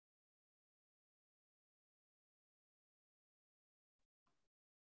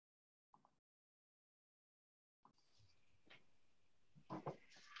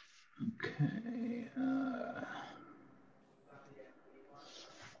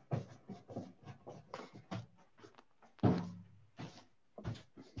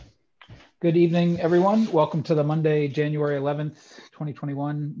Good evening, everyone. Welcome to the Monday, January 11th,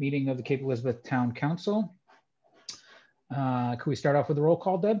 2021 meeting of the Cape Elizabeth Town Council. Could we start off with a roll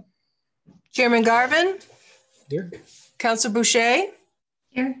call, Deb? Chairman Garvin? Here. Councillor Boucher?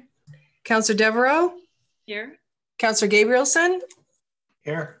 Here. Councillor Devereaux? Here. Councillor Gabrielson?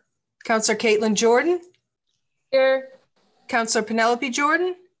 Here. Councillor Caitlin Jordan? Here. Councillor Penelope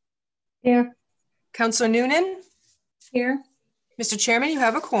Jordan? Here. Councillor Noonan? Here. Mr. Chairman, you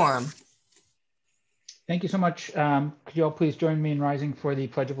have a quorum. Thank you so much. Could you all please join me in rising for the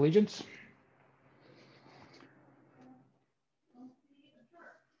Pledge of Allegiance?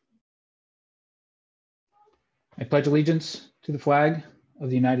 I pledge allegiance to the flag of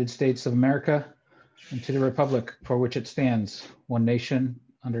the United States of America and to the republic for which it stands, one nation,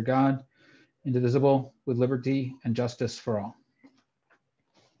 under God, indivisible, with liberty and justice for all.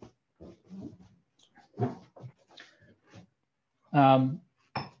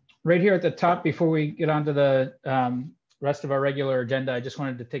 Right here at the top, before we get on to the rest of our regular agenda, I just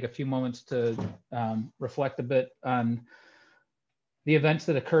wanted to take a few moments to reflect a bit on the events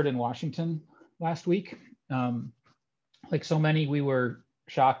that occurred in Washington last week. Like so many, we were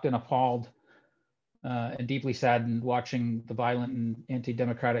shocked and appalled and deeply saddened watching the violent and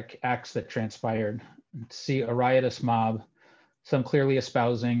anti-democratic acts that transpired. To see a riotous mob, some clearly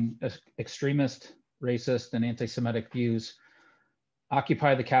espousing extremist, racist, and anti-Semitic views,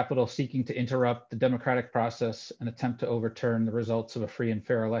 occupy the Capitol, seeking to interrupt the democratic process and attempt to overturn the results of a free and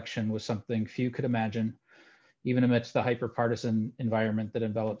fair election, was something few could imagine, even amidst the hyper-partisan environment that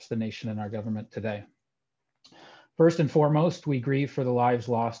envelops the nation and our government today. First and foremost, we grieve for the lives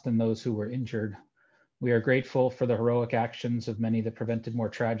lost and those who were injured. We are grateful for the heroic actions of many that prevented more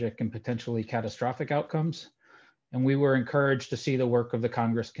tragic and potentially catastrophic outcomes, and we were encouraged to see the work of the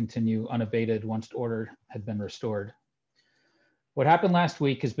Congress continue unabated once order had been restored. What happened last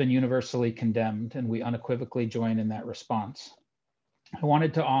week has been universally condemned, and we unequivocally join in that response. I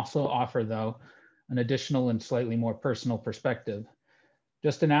wanted to also offer, though, an additional and slightly more personal perspective.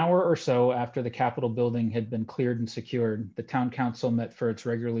 Just an hour or so after the Capitol building had been cleared and secured, the Town Council met for its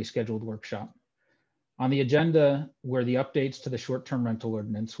regularly scheduled workshop. On the agenda were the updates to the short-term rental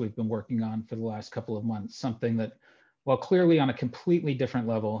ordinance we've been working on for the last couple of months, something that, while clearly on a completely different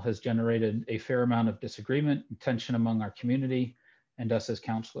level, has generated a fair amount of disagreement and tension among our community and us as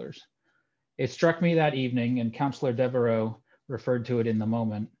councilors. It struck me that evening, and Councillor Devereaux referred to it in the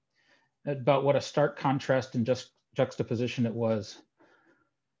moment, about what a stark contrast and juxtaposition it was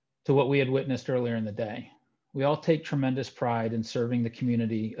to what we had witnessed earlier in the day. We all take tremendous pride in serving the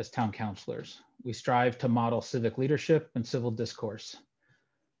community as town councilors. We strive to model civic leadership and civil discourse.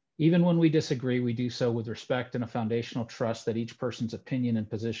 Even when we disagree, we do so with respect and a foundational trust that each person's opinion and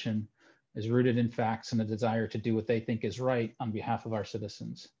position is rooted in facts and a desire to do what they think is right on behalf of our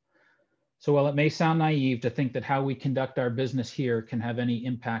citizens. So while it may sound naive to think that how we conduct our business here can have any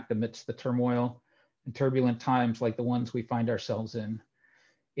impact amidst the turmoil and turbulent times like the ones we find ourselves in,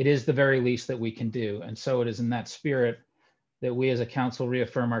 it is the very least that we can do. And so it is in that spirit that we as a council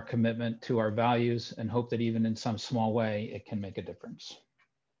reaffirm our commitment to our values and hope that even in some small way, it can make a difference.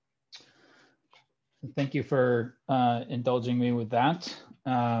 Thank you for indulging me with that.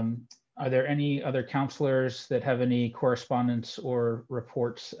 Are there any other councilors that have any correspondence or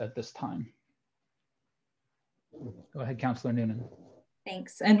reports at this time? Go ahead, Councillor Noonan.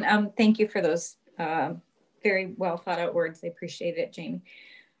 Thanks, and thank you for those very well thought out words. I appreciate it, Jamie.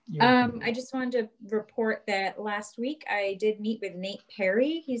 I just wanted to report that last week I did meet with Nate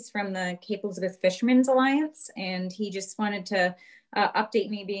Perry. He's from the Cape Elizabeth Fishermen's Alliance, and he just wanted to update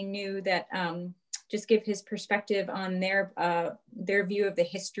me, being new, that just give his perspective on their view of the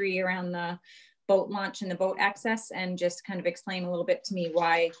history around the boat launch and the boat access, and just kind of explain a little bit to me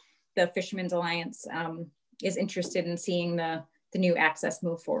why the Fishermen's Alliance is interested in seeing the new access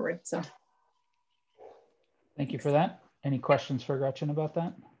move forward. So thank you for that. Any questions for Gretchen about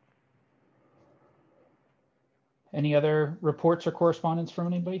that? Any other reports or correspondence from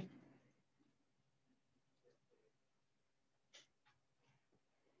anybody?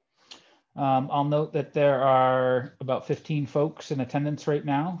 I'll note that there are about 15 folks in attendance right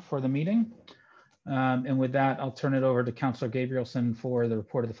now for the meeting. And with that, I'll turn it over to Councillor Gabrielson for the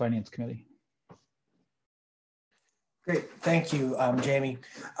report of the Finance Committee. Great, thank you, Jamie.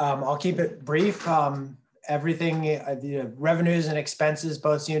 I'll keep it brief. Everything, the revenues and expenses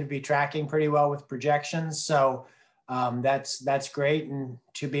both seem to be tracking pretty well with projections. So that's great and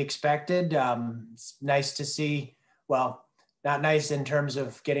to be expected. It's nice to see, well, not nice in terms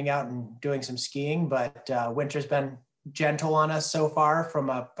of getting out and doing some skiing, but winter's been gentle on us so far from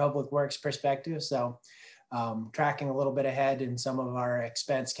a public works perspective. So tracking a little bit ahead in some of our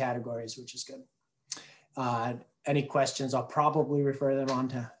expense categories, which is good. Any questions, I'll probably refer them on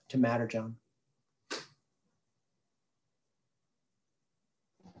to Matt or John.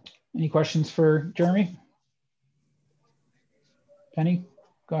 Any questions for Jeremy? Penny,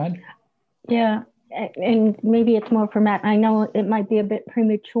 go ahead. Yeah, and maybe it's more for Matt. I know it might be a bit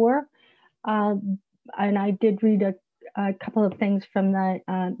premature, and I did read a couple of things from the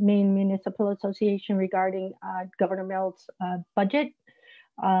Maine Municipal Association regarding Governor Mills' budget.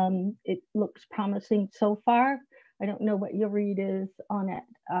 It looks promising so far. I don't know what your read is on it,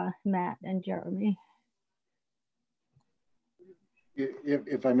 Matt and Jeremy.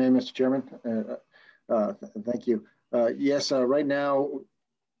 If I may, Mr. Chairman, thank you. Yes, right now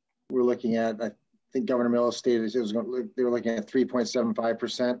we're looking at, I think Governor Mills stated they were looking at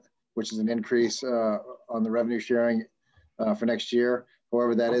 3.75%, which is an increase on the revenue sharing for next year.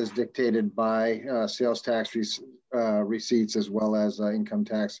 However, that is dictated by sales tax receipts as well as income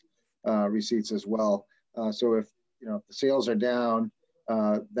tax receipts as well. So if the sales are down,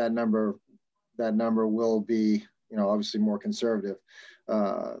 that number will be obviously more conservative.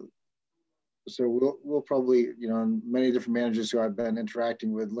 So we'll probably, many different managers who I've been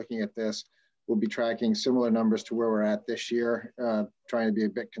interacting with looking at this, we'll be tracking similar numbers to where we're at this year, trying to be a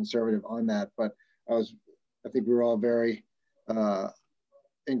bit conservative on that. But I think we were all very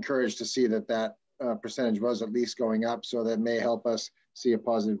encouraged to see that percentage was at least going up. So that may help us see a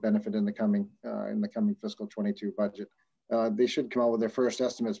positive benefit in the coming fiscal 22 budget. They should come out with their first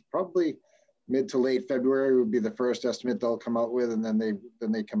estimates probably mid to late February would be the first estimate they'll come out with, and then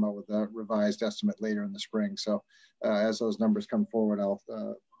they come out with a revised estimate later in the spring. So as those numbers come forward, I'll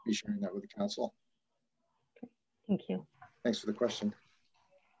be sharing that with the council. Thank you. Thanks for the question.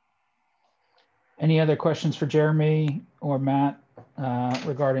 Any other questions for Jeremy or Matt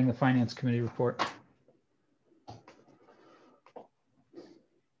regarding the Finance Committee report?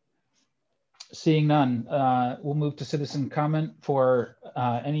 Seeing none, we'll move to citizen comment for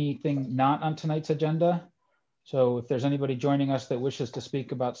anything not on tonight's agenda. So if there's anybody joining us that wishes to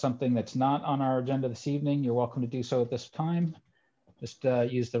speak about something that's not on our agenda this evening, you're welcome to do so at this time. Just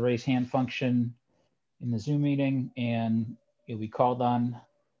use the raise hand function in the Zoom meeting and you'll be called on.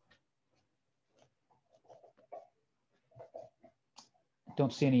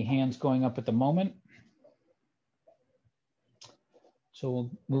 Don't see any hands going up at the moment. So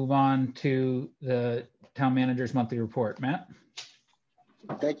we'll move on to the town manager's monthly report. Matt.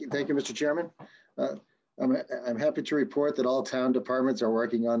 Thank you, Mr. Chairman. I'm happy to report that all town departments are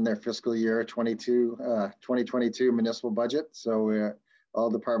working on their fiscal year 2022 municipal budget. So all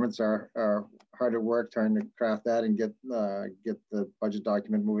departments are hard at work trying to craft that and get the budget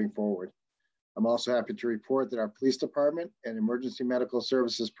document moving forward. I'm also happy to report that our police department and emergency medical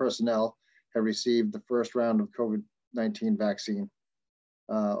services personnel have received the first round of COVID-19 vaccine.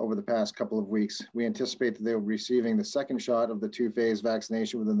 Over the past couple of weeks. We anticipate that they will be receiving the second shot of the two-phase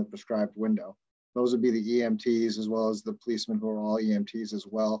vaccination within the prescribed window. Those would be the EMTs as well as the policemen who are all EMTs as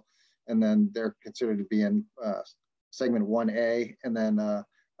well. And then they're considered to be in segment 1A, and then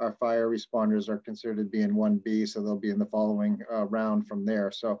our fire responders are considered to be in 1B, so they'll be in the following round from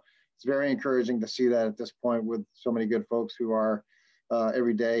there. So it's very encouraging to see that at this point with so many good folks who are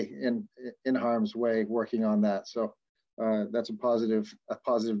every day in harm's way working on that. So that's a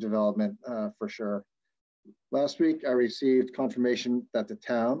positive development for sure. Last week, I received confirmation that the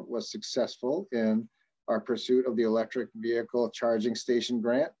town was successful in our pursuit of the electric vehicle charging station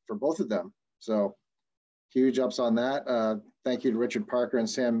grant for both of them. So huge ups on that. Thank you to Richard Parker and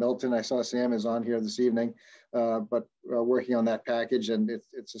Sam Milton. I saw Sam is on here this evening, but working on that package, and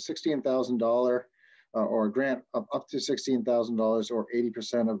it's a $16,000 or a grant of up to $16,000 or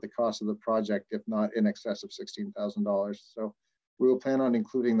 80% of the cost of the project, if not in excess of $16,000. So we will plan on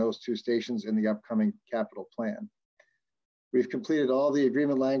including those two stations in the upcoming capital plan. We've completed all the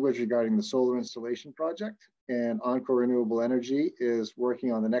agreement language regarding the solar installation project, and Encore Renewable Energy is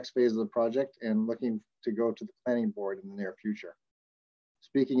working on the next phase of the project and looking to go to the planning board in the near future.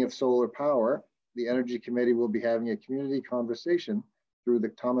 Speaking of solar power, the Energy Committee will be having a community conversation through the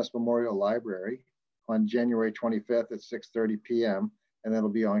Thomas Memorial Library on January 25th at 6:30 p.m. and that'll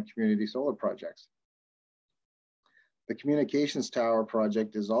be on community solar projects. The communications tower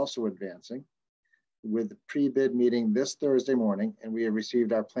project is also advancing with the pre-bid meeting this Thursday morning, and we have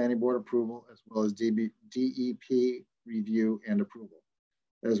received our planning board approval as well as DEP review and approval,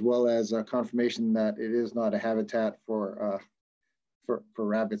 as well as a confirmation that it is not a habitat for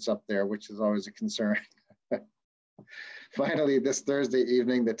rabbits up there, which is always a concern. Finally, this Thursday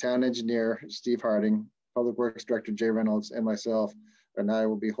evening, the town engineer, Steve Harding, Public Works Director Jay Reynolds, and myself and I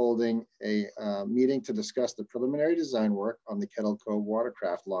will be holding a meeting to discuss the preliminary design work on the Kettle Cove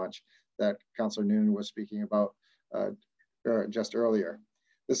watercraft launch that Councilor Noonan was speaking about just earlier.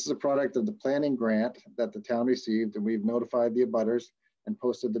 This is a product of the planning grant that the town received, and we've notified the abutters and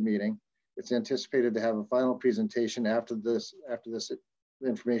posted the meeting. It's anticipated to have a final presentation after this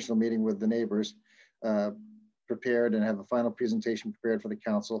informational meeting with the neighbors prepared, and have a final presentation prepared for the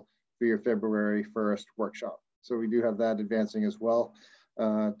council for your February 1st workshop. So we do have that advancing as well.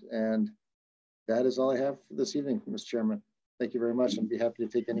 And that is all I have for this evening, Mr. Chairman. Thank you very much, and be happy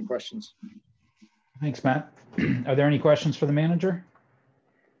to take any questions. Thanks, Matt. Are there any questions for the manager?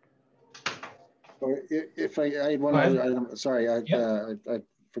 If I had one other item, sorry, I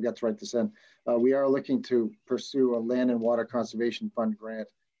forgot to write this in. We are looking to pursue a land and water conservation fund grant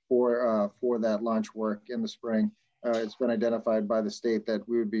for that launch work in the spring. It's been identified by the state that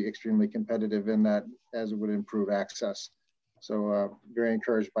we would be extremely competitive in that, as it would improve access. So very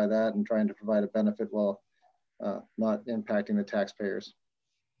encouraged by that and trying to provide a benefit while not impacting the taxpayers.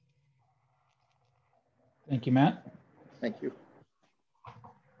 Thank you, Matt. Thank you.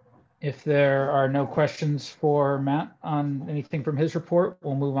 If there are no questions for Matt on anything from his report,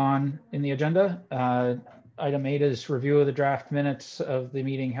 we'll move on in the agenda. Item 8 is review of the draft minutes of the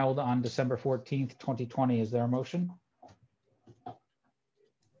meeting held on December 14th, 2020. Is there a motion?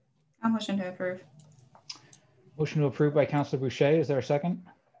 I'll motion to approve. Motion to approve by Councilor Boucher. Is there a second?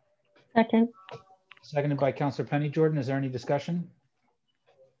 Second. Seconded by Councilor Penny Jordan. Is there any discussion?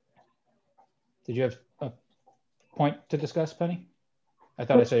 Did you have a point to discuss, Penny? I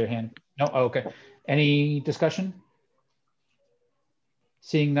thought I saw your hand. No, oh, okay. Any discussion?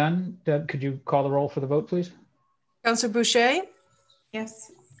 Seeing none, Deb, could you call the roll for the vote, please? Councillor Boucher,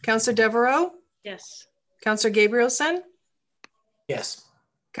 Yes. Councillor Devereaux, Yes. Councillor Gabrielson, Yes.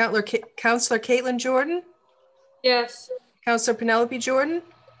 Councillor Caitlin Jordan, Yes. Councillor Penelope Jordan,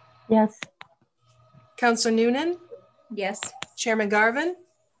 Yes. Councillor Noonan, Yes. Chairman Garvin.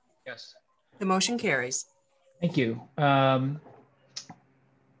 Yes. The motion carries. Thank you.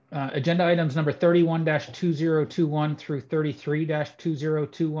 Agenda items number 31-2021 through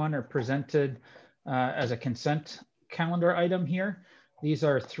 33-2021 are presented as a consent calendar item here. These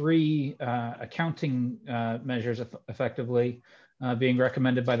are three accounting measures effectively being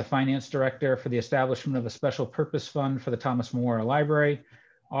recommended by the finance director for the establishment of a special purpose fund for the Thomas Memorial Library,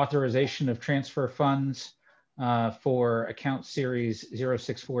 authorization of transfer funds for account series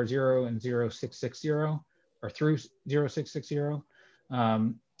 0640 and 0660 or through 0660.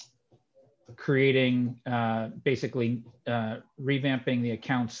 Creating basically revamping the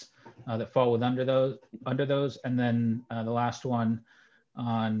accounts that fall under those, and then the last one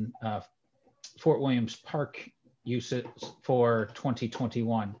on Fort Williams Park uses for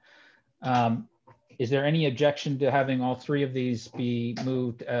 2021. Is there any objection to having all three of these be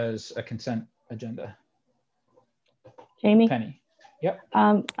moved as a consent agenda? Jamie? Penny. Yep.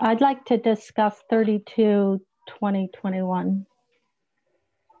 I'd like to discuss 32-2021.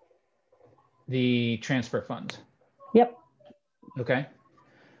 The transfer funds. Yep. Okay.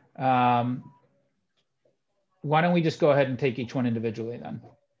 Why don't we just go ahead and take each one individually then?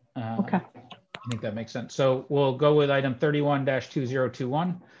 Okay. I think that makes sense. So we'll go with item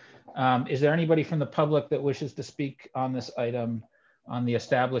 31-2021. Is there anybody from the public that wishes to speak on this item on the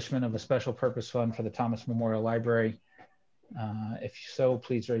establishment of a special purpose fund for the Thomas Memorial Library? If so,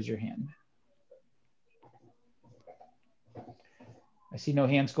 please raise your hand. I see no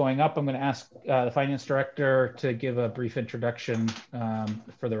hands going up. I'm going to ask the finance director to give a brief introduction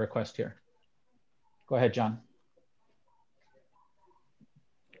for the request here. Go ahead, John.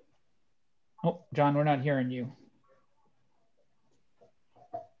 Oh, John, we're not hearing you.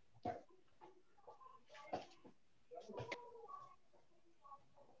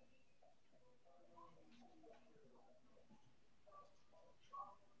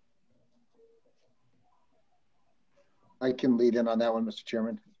 I can lead in on that one, Mr.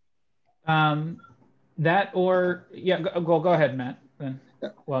 Chairman. That or, yeah, go ahead, Matt. Then, yeah.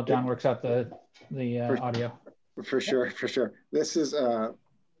 While John works out the audio. For sure. This is an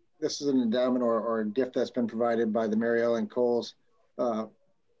endowment or a gift that's been provided by the Mary Ellen Coles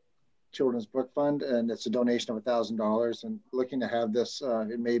Children's Book Fund, and it's a donation of $1,000. And looking to have this,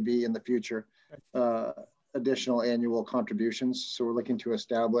 it may be in the future, additional annual contributions. So we're looking to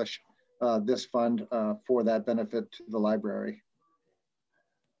establish this fund for that benefit to the library.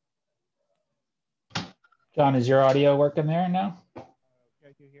 John, is your audio working there now? Can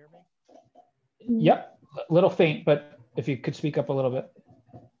you hear me? Yep, a little faint, but if you could speak up a little bit.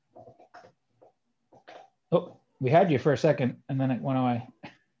 Oh, we had you for a second and then it went away.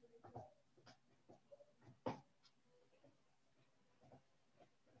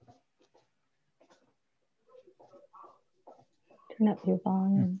 Turn up your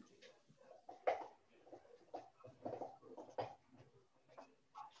volume.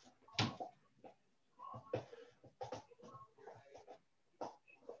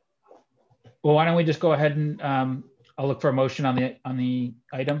 Well, why don't we just go ahead and I'll look for a motion on the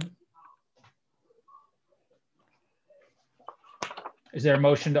item. Is there a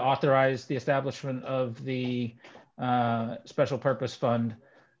motion to authorize the establishment of the special purpose fund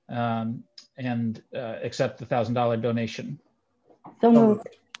and accept the $1,000 donation? So moved.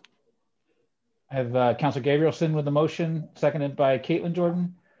 I have Councilor Gabrielson with the motion, seconded by Caitlin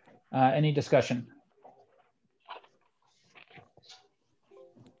Jordan. Any discussion?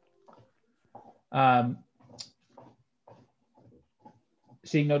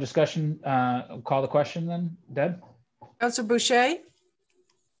 Seeing no discussion, I'll call the question then. Deb? Counselor Boucher,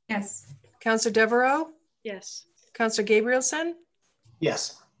 Yes. Counselor Devereaux, Yes. Counselor Gabrielson,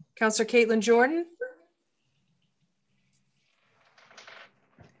 Yes. Counselor Caitlin Jordan,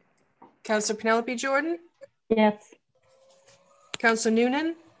 Counselor Penelope Jordan, Yes. Counselor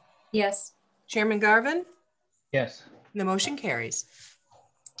Noonan, Yes. Chairman Garvin. Yes. The motion carries.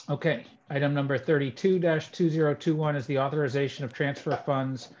 Okay, item number 32-2021 is the authorization of transfer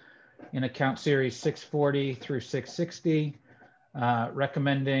funds in account series 640 through 660,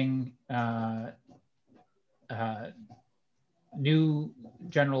 recommending new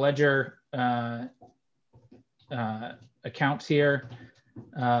general ledger accounts here,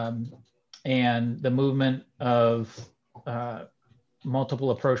 and the movement of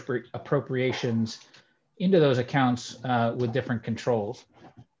multiple appropriations into those accounts with different controls.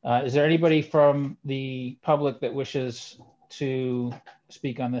 Is there anybody from the public that wishes to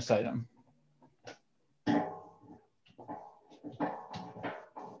speak on this item?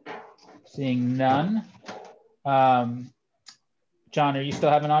 Seeing none. John, are you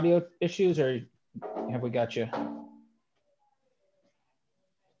still having audio issues, or have we got you?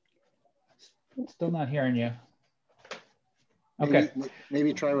 Still not hearing you. Okay.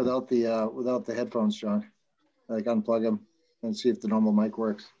 Maybe try without the headphones, John. Like unplug them and see if the normal mic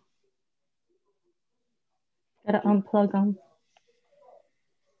works. Gotta unplug them.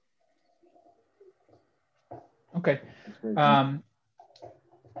 Okay.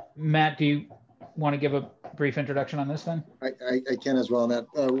 Matt, do you want to give a brief introduction on this then? I can as well, Matt.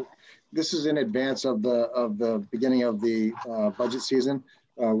 This is in advance of the beginning of the budget season.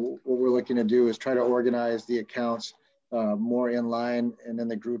 What we're looking to do is try to organize the accounts more in line and in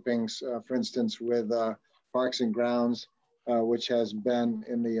the groupings. For instance, with Parks and Grounds, which has been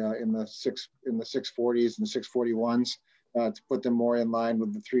in the 640s and the 641s, to put them more in line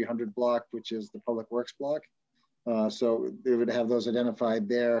with the 300 block, which is the Public Works block. So they would have those identified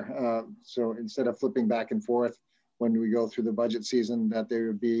there. So instead of flipping back and forth when we go through the budget season, that they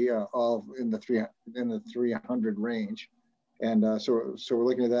would be all in the 300 range. And so we're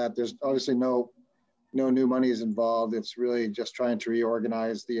looking at that. There's obviously no new monies involved. It's really just trying to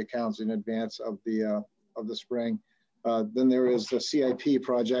reorganize the accounts in advance of the spring. Then there is the CIP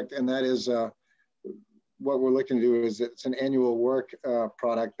project, and that is what we're looking to do is it's an annual work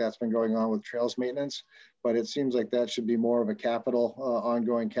product that's been going on with trails maintenance, but it seems like that should be more of a capital,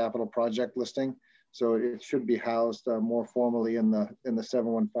 ongoing capital project listing. So it should be housed more formally in the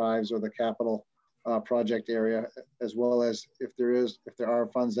 715s or the capital project area, as well as if there are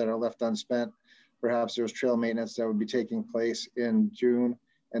funds that are left unspent, perhaps there's trail maintenance that would be taking place in June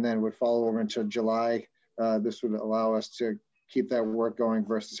and then would follow over into July. This would allow us to keep that work going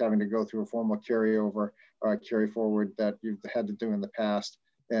versus having to go through a formal carryover or carry forward that you've had to do in the past.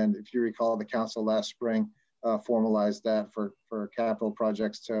 And if you recall, the council last spring formalized that for capital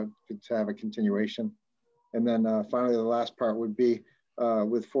projects to have a continuation. And then finally, the last part would be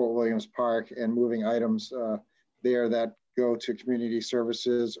with Fort Williams Park and moving items there that go to community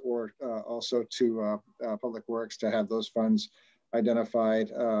services or also to Public Works to have those funds identified.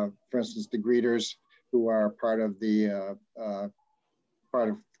 For instance, the greeters who are part of the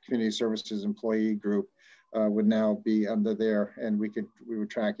community services employee group would now be under there, and we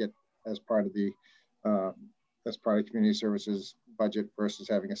would track it as part of the community services budget versus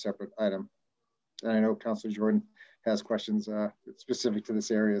having a separate item. And I know Councilor Jordan has questions specific to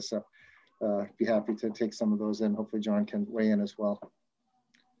this area, so be happy to take some of those in. Hopefully John can weigh in as well.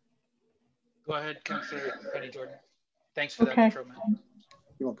 Go ahead, Councilor Penny Jordan. Thanks for that intro, man.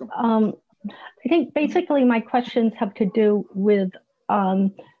 You're welcome. I think basically my questions have to do with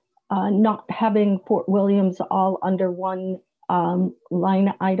not having Fort Williams all under one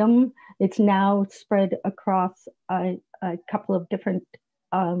line item. It's now spread across a couple of different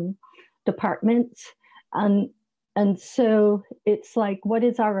departments. And so it's like, what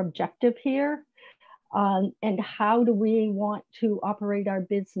is our objective here? and how do we want to operate our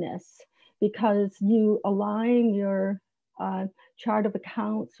business? Because you align your chart of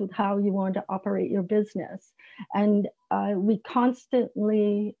accounts with how you want to operate your business. And we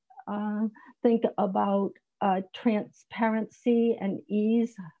constantly think about transparency and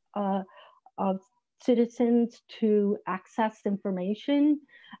ease of citizens to access information.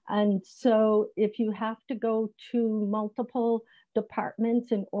 And so if you have to go to multiple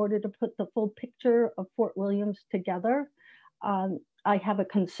departments in order to put the full picture of Fort Williams together, I have a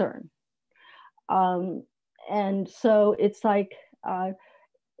concern. And so it's like,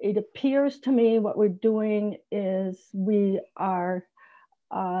 it appears to me what we're doing is we are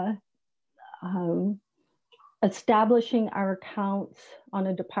establishing our accounts on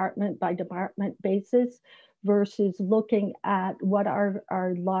a department by department basis versus looking at what are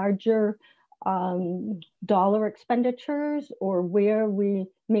our larger dollar expenditures or where we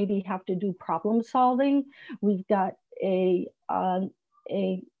maybe have to do problem solving. We've got a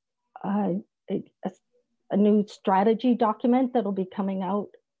new strategy document that'll be coming out,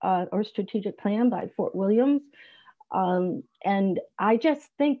 or strategic plan by Fort Williams. And I just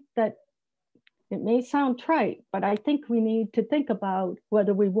think that it may sound trite, but I think we need to think about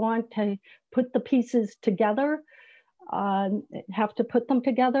whether we want to put the pieces together, have to put them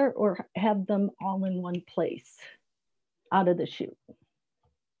together, or have them all in one place out of the chute.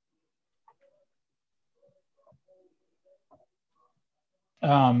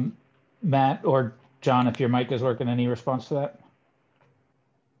 Matt or John, if your mic is working, any response to that?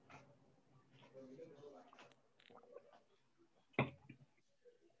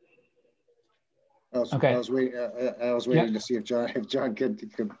 Okay. I was waiting to see if John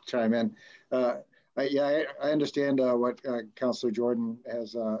could chime in. Yeah, I understand what Councillor Jordan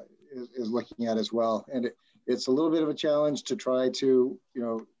is looking at as well, and it's a little bit of a challenge to try to,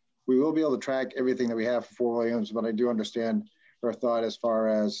 we will be able to track everything that we have for Fort Williams, but I do understand her thought as far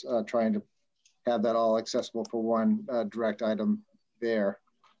as trying to have that all accessible for one direct item there.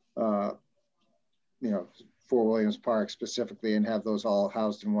 Fort Williams Park specifically, and have those all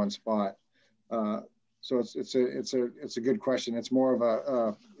housed in one spot. So it's a good question. It's more of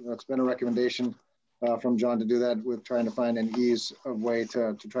a it's been a recommendation from John to do that, with trying to find an ease of way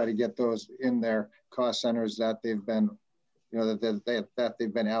to try to get those in their cost centers that they've been, that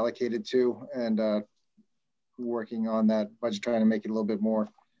they've been allocated to, and working on that budget, trying to make it a little bit more,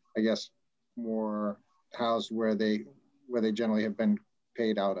 I guess, more housed where they generally have been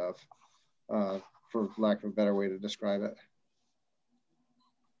paid out of, for lack of a better way to describe it.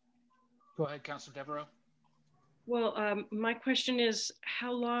 Go ahead, Councilor Devereaux. Well, my question is,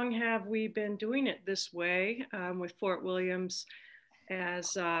 how long have we been doing it this way with Fort Williams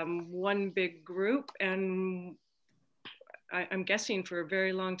as one big group? And I'm guessing for a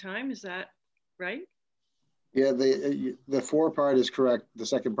very long time. Is that right? Yeah, the for part is correct. The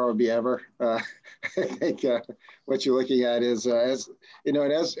second part would be ever. I think what you're looking at is, as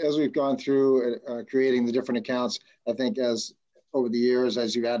we've gone through creating the different accounts, I think as over the years,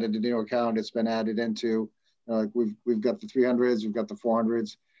 as you've added a new account, it's been added into, we've got the 300s, we've got the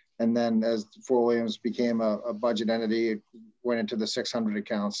 400s, and then as Fort Williams became a budget entity, it went into the 600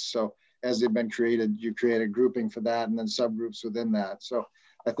 accounts. So as they've been created, you create a grouping for that, and then subgroups within that. So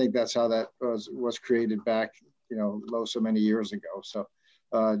I think that's how that was created back, so many years ago. So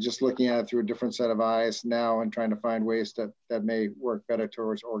just looking at it through a different set of eyes now, and trying to find ways that may work better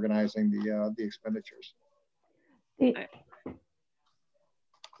towards organizing the expenditures.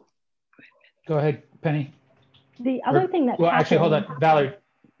 Go ahead, Penny. The other thing that actually, hold on, Valerie.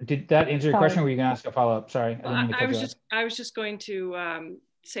 Did that answer your question, or were you going to ask a follow-up? Sorry, I was just going to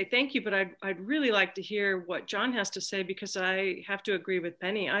say thank you, but I'd really like to hear what John has to say, because I have to agree with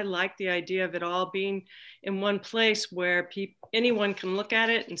Penny. I like the idea of it all being in one place where anyone can look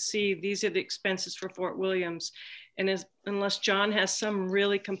at it and see these are the expenses for Fort Williams. And unless John has some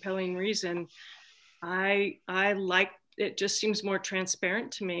really compelling reason, I like it. Just seems more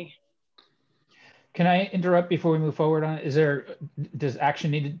transparent to me. Can I interrupt before we move forward on it? Does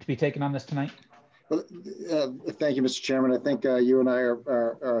action need to be taken on this tonight? Well, thank you, Mr. Chairman. I think you and I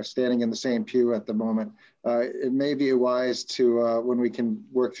are standing in the same pew at the moment. It may be wise to, when we can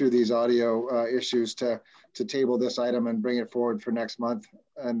work through these audio issues, to table this item and bring it forward for next month.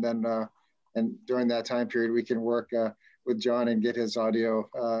 And then, and during that time period, we can work with John and get his audio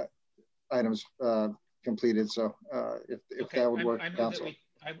items completed. So if that would work, Council.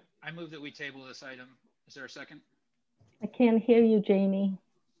 I move that we table this item. Is there a second? I can't hear you, Jamie.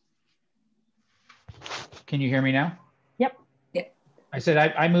 Can you hear me now? Yep. I said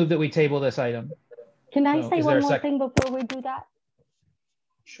I move that we table this item. Can I say one more thing before we do that?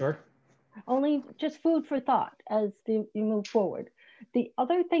 Sure. only just food for thought as you move forward. The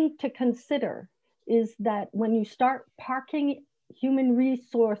other thing to consider is that when you start parking human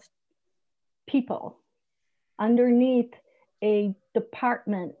resource people underneath a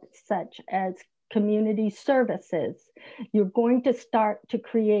department such as community services, you're going to start to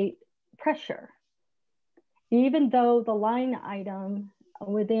create pressure. Even though the line item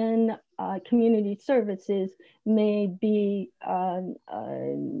within community services may be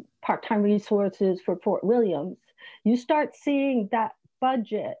part-time resources for Fort Williams, you start seeing that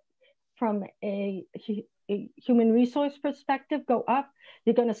budget from a human resource perspective go up,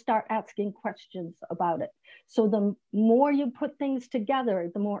 you're going to start asking questions about it. So the more you put things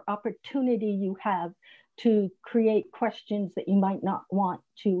together, the more opportunity you have to create questions that you might not want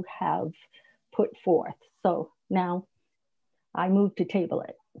to have put forth. So now I move to table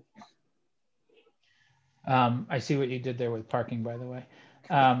it. I see what you did there with parking, by the way.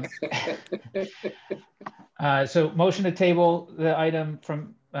 So motion to table the item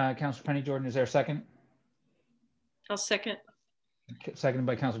from Councilor Penny Jordan. Is there a second? I'll second. Seconded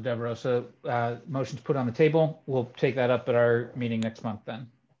by Councilor Devereaux. So motion's put on the table. We'll take that up at our meeting next month then.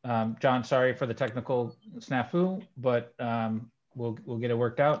 John, sorry for the technical snafu, but we'll get it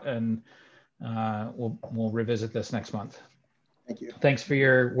worked out, and we'll revisit this next month. Thank you. Thanks for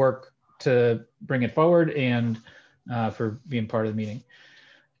your work to bring it forward and for being part of the meeting.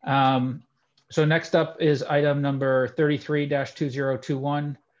 So next up is item number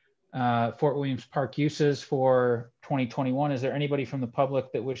 33-2021, Fort Williams Park uses for 2021. Is there anybody from the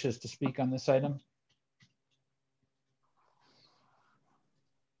public that wishes to speak on this item?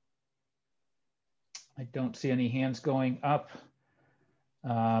 I don't see any hands going up.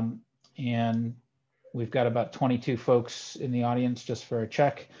 And we've got about 22 folks in the audience, just for a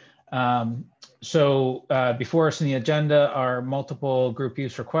check. Before us in the agenda are multiple group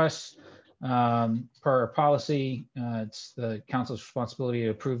use requests. Per our policy, it's the council's responsibility to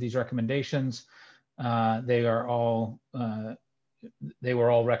approve these recommendations. They were all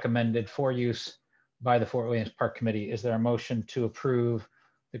recommended for use by the Fort Williams Park Committee. Is there a motion to approve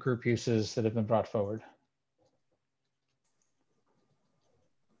the group uses that have been brought forward?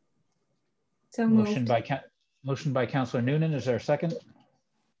 So motion by Councilor Noonan. Is there a second?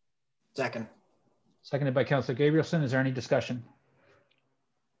 Second. Seconded by Councilor Gabrielson. Is there any discussion?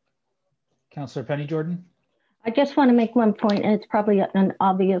 Councilor Penny Jordan. I just want to make one point, and it's probably an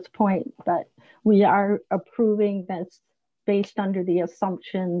obvious point, but we are approving this based under the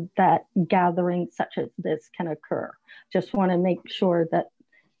assumption that gatherings such as this can occur. Just want to make sure that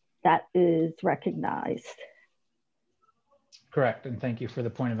that is recognized. Correct, and thank you for the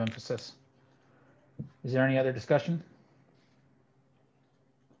point of emphasis. Is there any other discussion?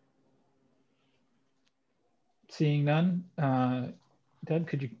 Seeing none, Deb,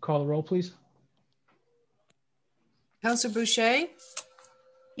 could you call the roll, please? Councillor Boucher?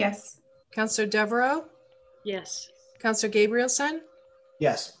 yes. Councillor Devereaux? Yes. Councillor Gabrielson?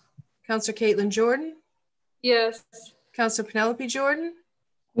 Yes. Councillor Caitlin Jordan? Yes. Councillor Penelope Jordan?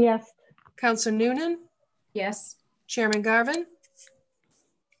 Yes. Councillor Noonan? Yes. Chairman Garvin?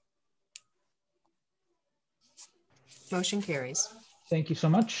 Motion carries. Thank you so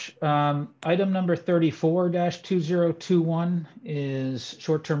much. Item number 34-2021 is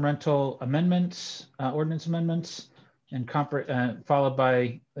short-term rental amendments, ordinance amendments, and followed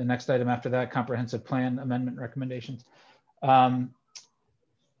by the next item after that, comprehensive plan amendment recommendations. I'm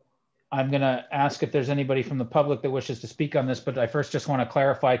going to ask if there's anybody from the public that wishes to speak on this, but I first just want to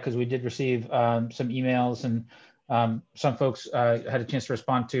clarify, because we did receive some emails, and some folks had a chance to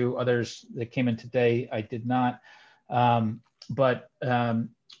respond to, others that came in today I did not.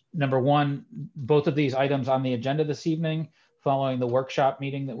 Number one, both of these items on the agenda this evening, following the workshop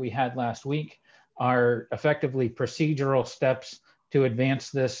meeting that we had last week, are effectively procedural steps to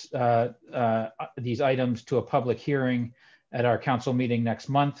advance these items to a public hearing at our council meeting next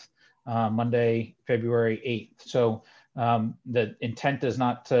month, Monday, February 8th. So the intent is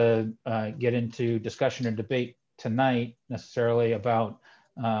not to get into discussion or debate tonight necessarily about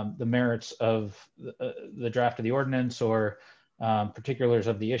the merits of the draft of the ordinance or particulars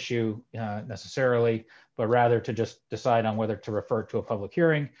of the issue necessarily, but rather to just decide on whether to refer to a public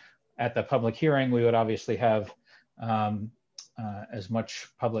hearing. At the public hearing, we would obviously have as much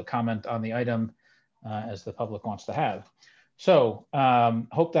public comment on the item as the public wants to have. So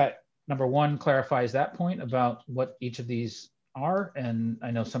hope that, number one, clarifies that point about what each of these are. And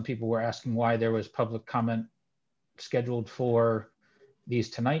I know some people were asking why there was public comment scheduled for these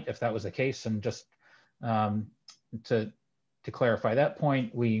tonight, if that was the case. And just to clarify that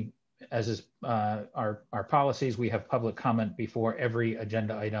point, we as is our policies, we have public comment before every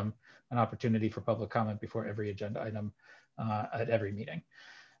agenda item, an opportunity for public comment before every agenda item at every meeting.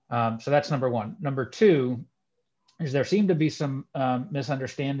 So that's number one. Number two is there seemed to be some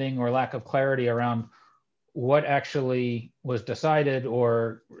misunderstanding or lack of clarity around what actually was decided,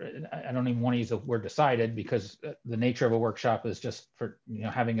 or I don't even want to use the word decided, because the nature of a workshop is just for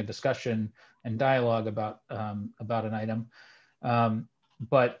having a discussion and dialogue about an item.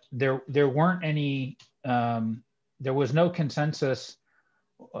 But there weren't any. There was no consensus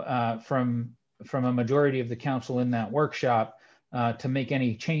from a majority of the council in that workshop to make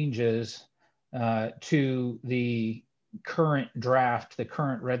any changes to the current draft, the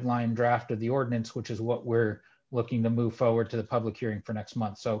current red line draft of the ordinance, which is what we're looking to move forward to the public hearing for next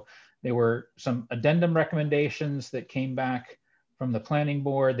month. So there were some addendum recommendations that came back from the planning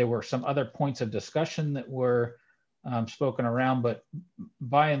board. There were some other points of discussion that were spoken around, but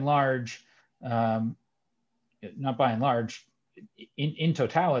by and large, not by and large, in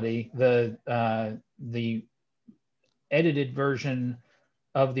totality, the edited version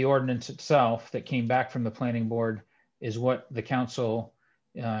of the ordinance itself that came back from the planning board is what the council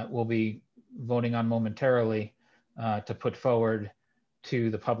will be voting on momentarily to put forward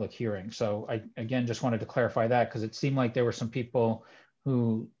to the public hearing. So I, again, just wanted to clarify that, because it seemed like there were some people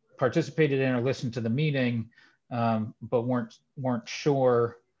who participated in or listened to the meeting, but weren't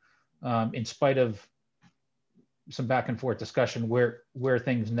sure, in spite of some back and forth discussion, where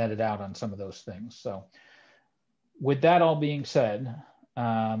things netted out on some of those things. So with that all being said,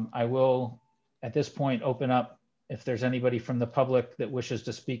 I will at this point open up if there's anybody from the public that wishes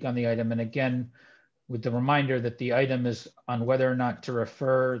to speak on the item. And again, with the reminder that the item is on whether or not to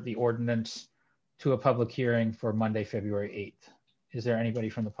refer the ordinance to a public hearing for Monday, February 8th. Is there anybody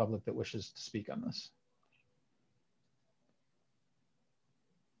from the public that wishes to speak on this?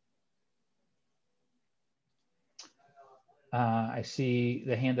 I see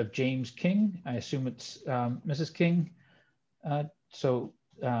the hand of James King. I assume it's Mrs. King.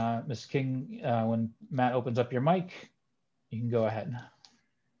 Mrs. King, when Matt opens up your mic, you can go ahead.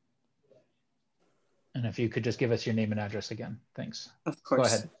 And if you could just give us your name and address again. Thanks. Of course.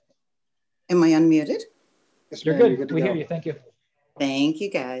 Go ahead. Am I unmuted? Yes, You're ma'am, good. We hear you. Thank you. Thank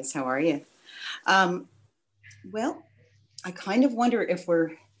you, guys. How are you? Well, I kind of wonder if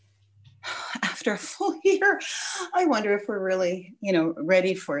we're, after a full year, I wonder if we're really,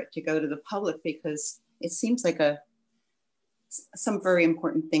 ready for it to go to the public, because it seems like some very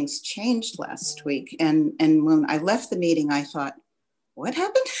important things changed last week. And when I left the meeting, I thought, what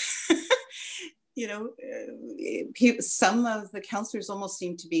happened? Some of the counselors almost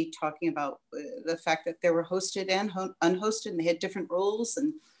seemed to be talking about the fact that they were hosted and unhosted, and they had different rules.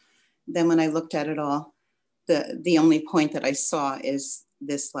 And then when I looked at it all, the only point that I saw is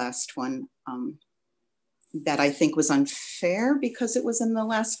this last one that I think was unfair because it was in the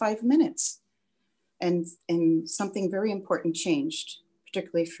last 5 minutes. And something very important changed,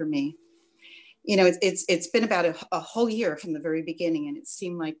 particularly for me. It's been about a whole year from the very beginning, and it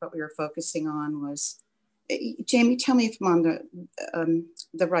seemed like what we were focusing on was, Jamie, tell me if I'm on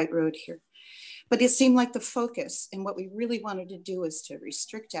the right road here. But it seemed like the focus and what we really wanted to do is to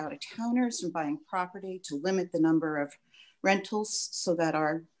restrict out-of-towners from buying property, to limit the number of rentals so that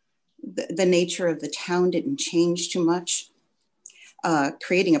the nature of the town didn't change too much.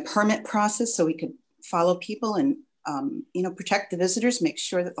 Creating a permit process so we could follow people and protect the visitors, make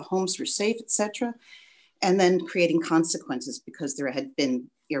sure that the homes were safe, etc. And then creating consequences because there had been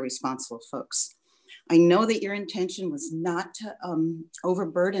irresponsible folks. I know that your intention was not to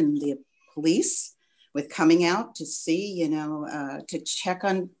overburden the police with coming out to see, to check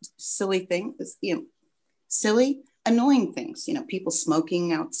on silly things, silly, annoying things, people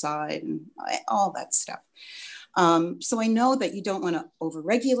smoking outside and all that stuff. So I know that you don't want to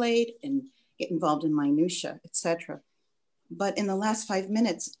overregulate and get involved in minutia, etc. But in the last 5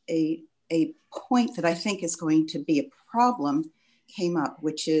 minutes, a point that I think is going to be a problem came up,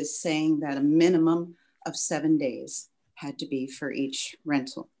 which is saying that a minimum of 7 days had to be for each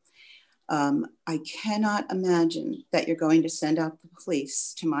rental. I cannot imagine that you're going to send out the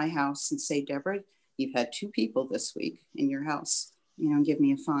police to my house and say, Deborah, you've had 2 people this week in your house, give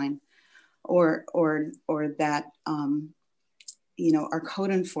me a fine. Or that, our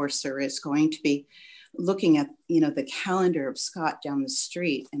code enforcer is going to be looking at, the calendar of Scott down the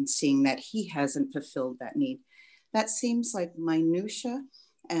street and seeing that he hasn't fulfilled that need. That seems like minutia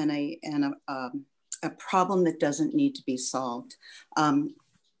and a problem that doesn't need to be solved.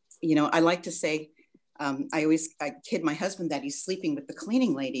 I like to say I kid my husband that he's sleeping with the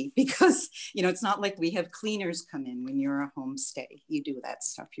cleaning lady because, you know, it's not like we have cleaners come in when you're a homestay. You do that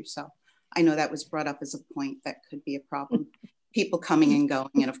stuff yourself. I know that was brought up as a point that could be a problem. People coming and going,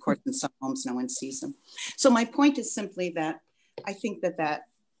 and of course in some homes no one sees them. So my point is simply that I think that that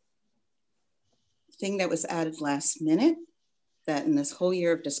thing that was added last minute, that in this whole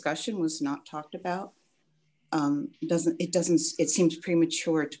year of discussion was not talked about, it seems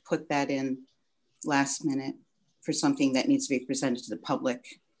premature to put that in last minute for something that needs to be presented to the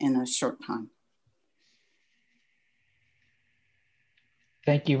public in a short time.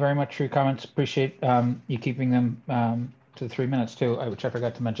 Thank you very much for your comments. Appreciate you keeping them to 3 minutes too, which I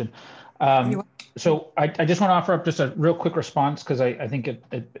forgot to mention. So I just want to offer up just a real quick response because I think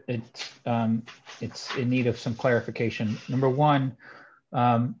it's in need of some clarification. Number one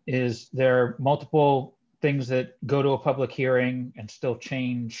is there are multiple things that go to a public hearing and still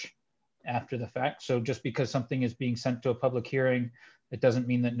change after the fact. So just because something is being sent to a public hearing, it doesn't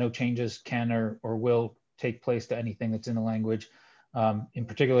mean that no changes can or will take place to anything that's in the language. In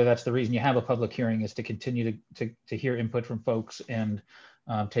particular, that's the reason you have a public hearing, is to continue to hear input from folks and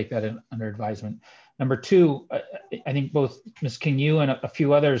take that under advisement. Number two, I think both Ms. King, you and a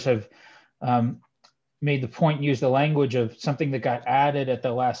few others have made the point and used the language of something that got added at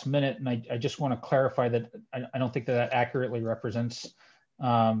the last minute. And I just want to clarify that I don't think that accurately represents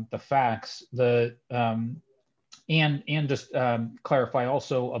the facts. And just clarify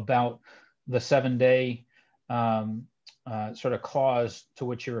also about the 7-day sort of clause to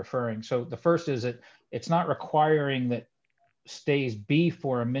which you're referring. So the first is that it's not requiring that stays be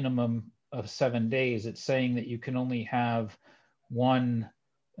for a minimum of 7 days. It's saying that you can only have one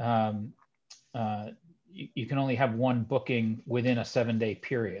you can only have one booking within a 7-day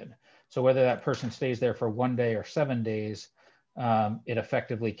period. So whether that person stays there for 1 day or 7 days, it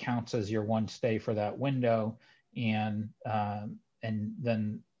effectively counts as your one stay for that window, and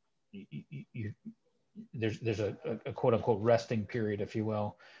then there's a quote unquote resting period, if you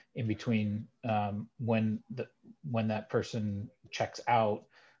will, in between when that person checks out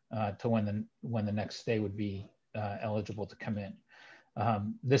to when the next stay would be eligible to come in.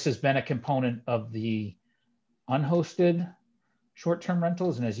 This has been a component of the unhosted short-term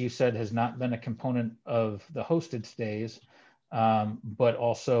rentals, and as you said, has not been a component of the hosted stays, but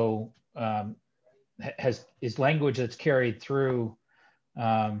also is language that's carried through,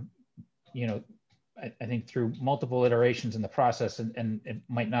 you know, I think through multiple iterations in the process, and it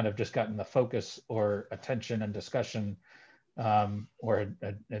might not have just gotten the focus or attention and discussion, or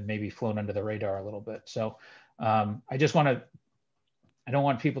had maybe flown under the radar a little bit. So I don't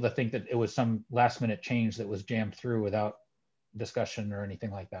want people to think that it was some last minute change that was jammed through without discussion or anything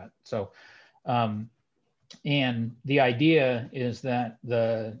like that. So, and the idea is that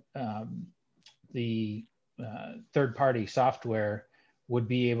the third-party software would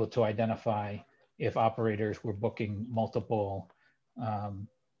be able to identify if operators were booking multiple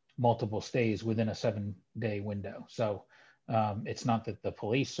stays within a 7-day window. So it's not that the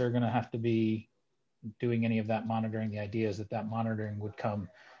police are going to have to be doing any of that monitoring. The idea is that monitoring would come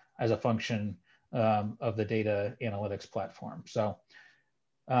as a function of the data analytics platform. So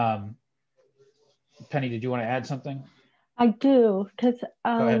Penny, did you want to add something? I do, because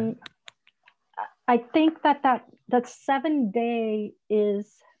I think that 7-day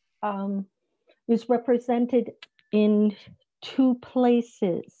is represented in 2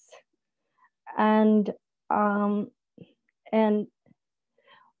 places, and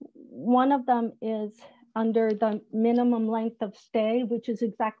one of them is under the minimum length of stay, which is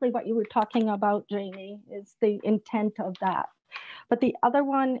exactly what you were talking about, Jamie, is the intent of that. But the other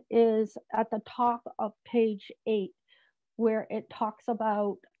one is at the top of page 8, where it talks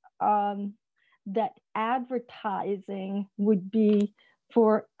about that advertising would be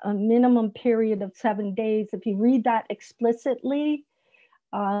for a minimum period of 7 days. If you read that explicitly,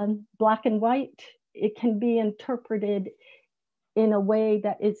 black and white, it can be interpreted in a way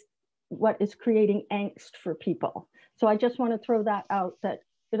that is what is creating angst for people. So I just want to throw that out, that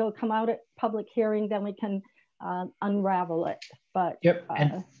it'll come out at public hearing, then we can unravel it. But yep,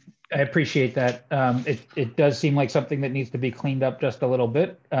 and I appreciate that. It does seem like something that needs to be cleaned up just a little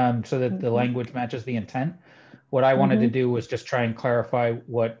bit, so that the language matches the intent. What I wanted to do was just try and clarify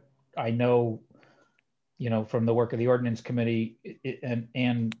what I know, you know, from the work of the ordinance committee,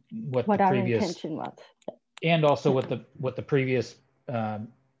 and what the previous intention was, and also what the previous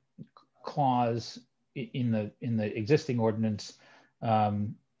clause in the existing ordinance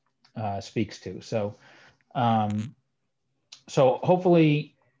speaks to. So so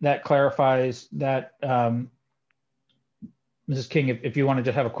hopefully that clarifies that. Mrs. King, if you want to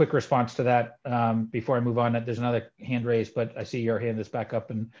just have a quick response to that before I move on, there's another hand raised, but I see your hand is back up,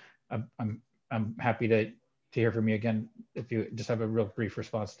 and I'm happy to hear from you again if you just have a real brief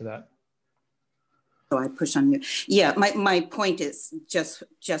response to that. So I push on you. Yeah, my point is just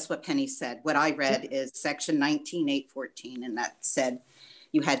what Penny said. What I read is section 19.814, and that said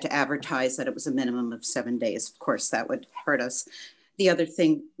you had to advertise that it was a minimum of 7 days. Of course, that would hurt us. The other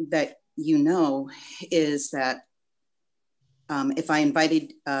thing that you know is that if I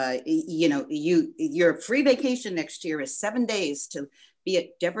invited, your free vacation next year is 7 days to be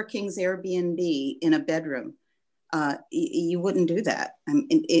at Deborah King's Airbnb in a bedroom. You wouldn't do that.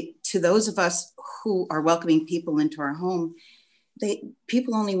 To those of us who are welcoming people into our home,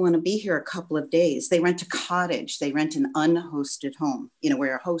 people only want to be here a couple of days. They rent a cottage, they rent an unhosted home,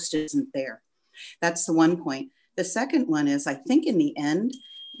 where a host isn't there. That's the one point. The second one is, I think in the end,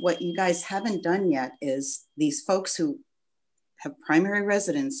 what you guys haven't done yet is these folks who have primary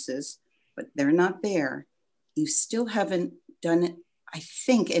residences, but they're not there. You still haven't done, I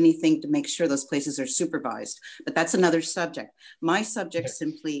think, anything to make sure those places are supervised, but that's another subject. My subject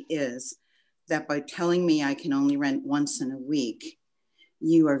simply is that by telling me I can only rent once in a week,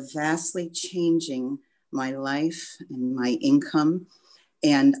 you are vastly changing my life and my income.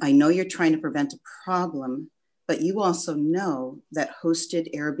 And I know you're trying to prevent a problem, but you also know that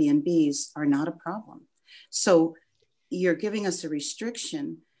hosted Airbnbs are not a problem. So you're giving us a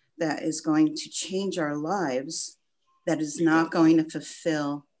restriction that is going to change our lives, that is not going to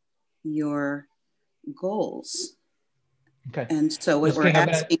fulfill your goals. Okay. And so what we're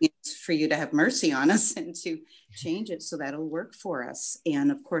asking is for you to have mercy on us and to change it so that it'll work for us.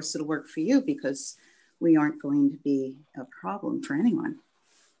 And of course it'll work for you because we aren't going to be a problem for anyone.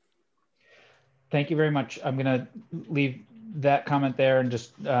 Thank you very much. I'm going to leave that comment there and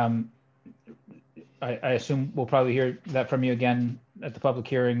just, I assume we'll probably hear that from you again at the public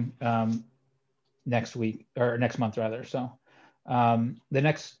hearing next week, or next month rather. So the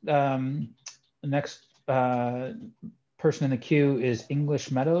next person in the queue is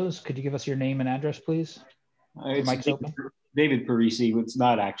English Meadows. Could you give us your name and address, please? It's mic's open. David Parisi. It's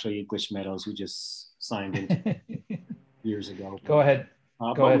not actually English Meadows. We just signed in years ago. Go ahead.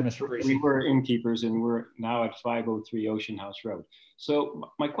 Go ahead, Mr. Parisi. We were innkeepers and we're now at 503 Ocean House Road.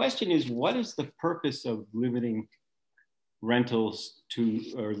 So my question is, what is the purpose of limiting rentals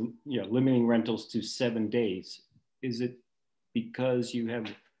to, limiting rentals to 7 days? Is it because you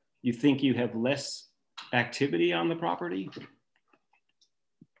think you have less activity on the property?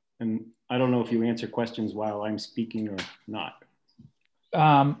 And I don't know if you answer questions while I'm speaking or not.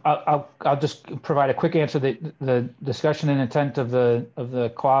 I'll just provide a quick answer. The discussion and intent of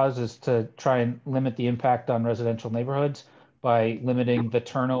the clause is to try and limit the impact on residential neighborhoods by limiting the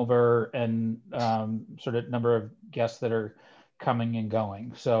turnover and sort of number of guests that are coming and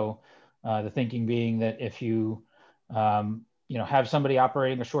going. So the thinking being that if you have somebody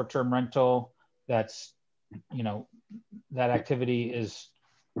operating a short-term rental, that's that activity is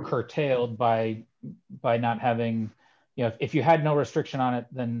curtailed by not having. If you had no restriction on it,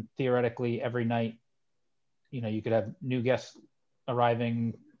 then theoretically every night, you could have new guests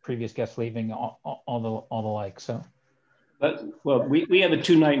arriving, previous guests leaving, all the like. So, but well, we have a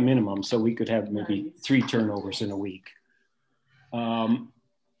 2-night minimum, so we could have maybe 3 turnovers in a week.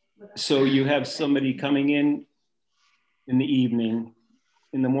 So you have somebody coming in the evening.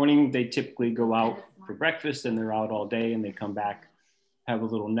 In the morning, they typically go out for breakfast and they're out all day, and they come back, have a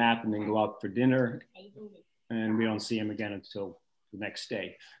little nap, and then go out for dinner. And we don't see them again until the next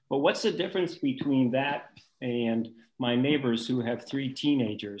day. But what's the difference between that and my neighbors who have 3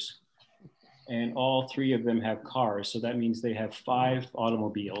 teenagers and all 3 of them have cars? So that means they have 5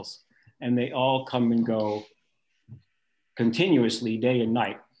 automobiles and they all come and go continuously day and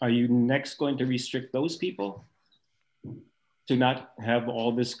night. Are you next going to restrict those people to not have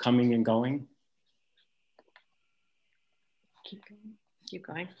all this coming and going? Keep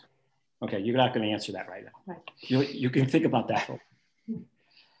going. Okay, you're not going to answer that right now. Right. You can think about that.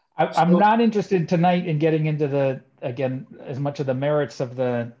 I'm not interested tonight in getting into again, as much of the merits of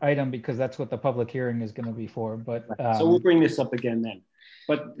the item, because that's what the public hearing is going to be for. But so we'll bring this up again then.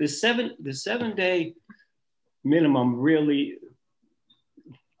 But the 7-day minimum really,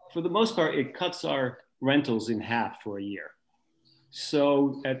 for the most part, it cuts our rentals in half for a year.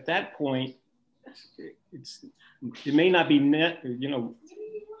 So at that point, it may not be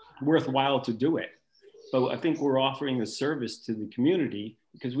worthwhile to do it, but I think we're offering a service to the community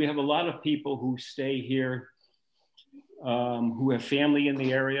because we have a lot of people who stay here who have family in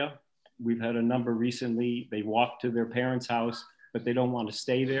the area. We've had a number recently. They walk to their parents' house, but they don't want to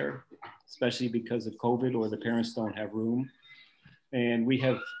stay there, especially because of COVID, or the parents don't have room. And we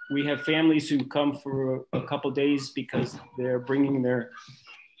have families who come for a couple days because they're bringing their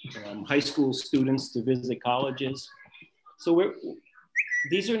high school students to visit colleges. So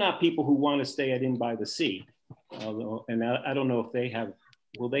these are not people who want to stay at Inn by the Sea. Although, and I don't know if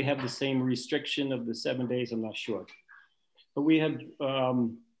will they have the same restriction of the 7 days? I'm not sure. But we have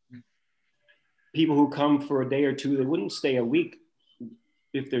people who come for a day or two. They wouldn't stay a week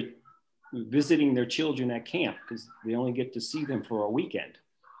if they're visiting their children at camp because they only get to see them for a weekend.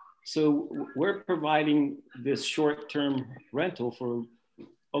 So we're providing this short-term rental for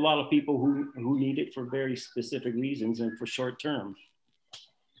a lot of people who need it for very specific reasons and for short-term.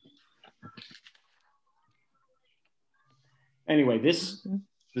 Anyway, the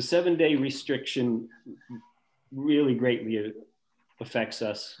 7-day restriction really greatly affects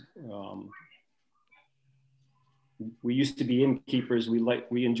us. We used to be innkeepers.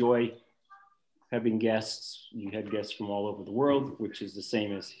 We enjoy having guests. We had guests from all over the world, which is the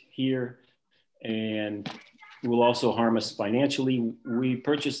same as here. And it will also harm us financially. We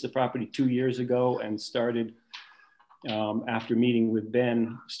purchased the property 2 years ago and started, after meeting with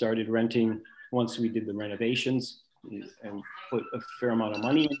Ben, started renting once we did the renovations and put a fair amount of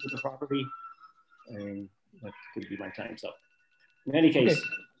money into the property. And that could be my time's up. In any case,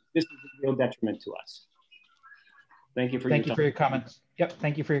 this is a real detriment to us. Thank you for your time. Thank you for your comments. Yep,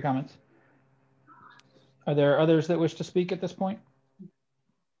 thank you for your comments. Are there others that wish to speak at this point?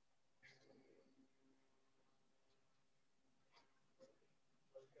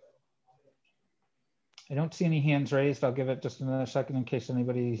 I don't see any hands raised. I'll give it just another second in case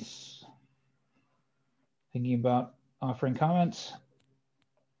anybody's thinking about offering comments.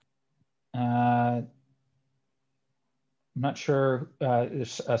 I'm not sure.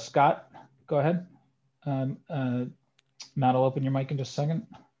 Scott, go ahead. Matt, I'll open your mic in just a second.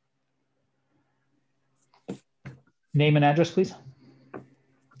 Name and address, please.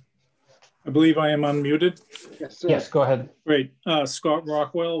 I believe I am unmuted. Yes, sir. Yes, go ahead. Great. Scott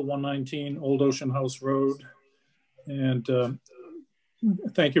Rockwell, 119 Old Ocean House Road. And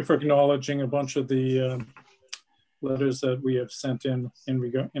thank you for acknowledging a bunch of the letters that we have sent in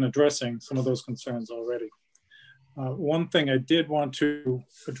addressing some of those concerns already. One thing I did want to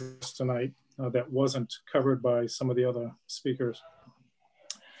address tonight that wasn't covered by some of the other speakers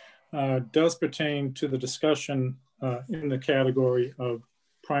does pertain to the discussion in the category of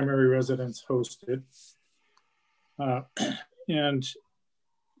primary residence hosted. And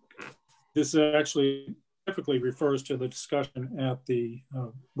this actually specifically refers to the discussion at the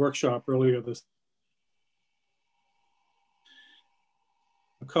workshop earlier this.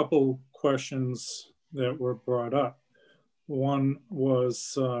 A couple questions that were brought up. One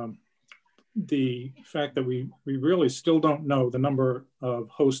was the fact that we really still don't know the number of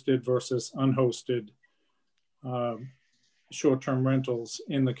hosted versus unhosted short-term rentals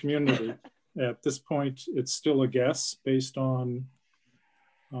in the community. At this point, it's still a guess based on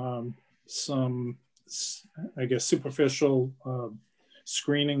some, I guess, superficial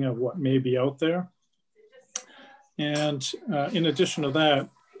screening of what may be out there. And in addition to that,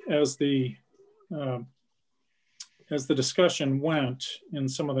 as the discussion went,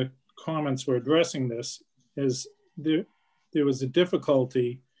 and some of the comments were addressing this, is there was a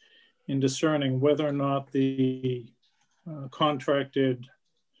difficulty in discerning whether or not the contracted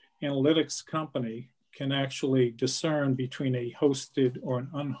analytics company can actually discern between a hosted or an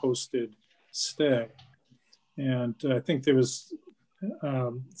unhosted stay. And I think there was,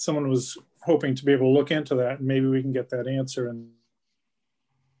 someone was hoping to be able to look into that, and maybe we can get that answer. And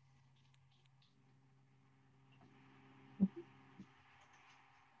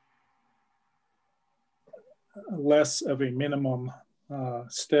less of a minimum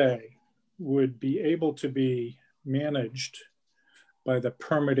stay would be able to be managed by the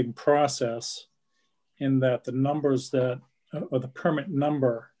permitting process, in that the numbers that, or the permit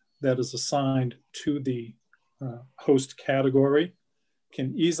number that is assigned to the host category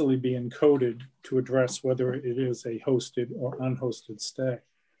can easily be encoded to address whether it is a hosted or unhosted stay.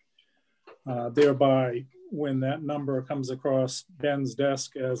 Thereby, when that number comes across Ben's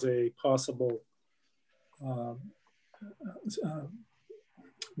desk as a possible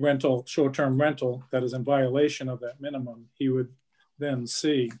rental, short-term rental that is in violation of that minimum, he would then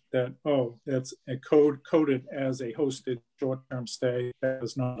see that, oh, that's a coded as a hosted short-term stay. That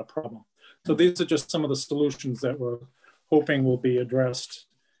is not a problem. So these are just some of the solutions that we're hoping will be addressed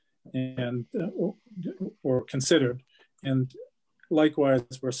and or considered. And likewise,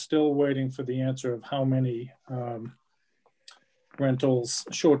 we're still waiting for the answer of how many rentals,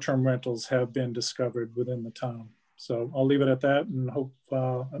 short-term rentals, have been discovered within the town. So I'll leave it at that, and hope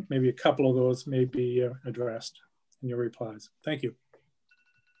maybe a couple of those may be addressed in your replies. Thank you.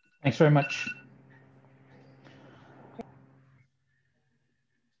 Thanks very much.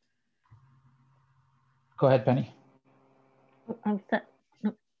 Go ahead, Penny. I'm set.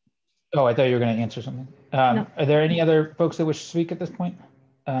 No. Oh, I thought you were going to answer something. No. Are there any other folks that wish to speak at this point?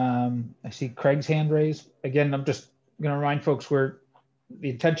 I see Craig's hand raised. Again, I'm just going to remind folks the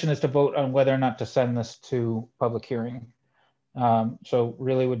intention is to vote on whether or not to send this to public hearing. So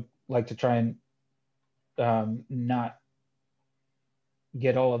really would like to try and not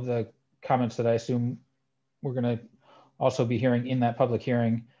get all of the comments that I assume we're going to also be hearing in that public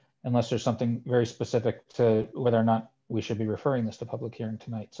hearing, unless there's something very specific to whether or not we should be referring this to public hearing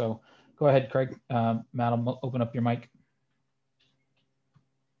tonight. So go ahead, Craig. Madam, open up your mic.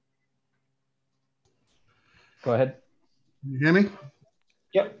 Go ahead. Can you hear me?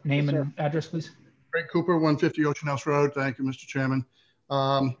 Yep. Name Yes, and address, please. Craig Cooper, 150 Ocean House Road. Thank you, Mr. Chairman.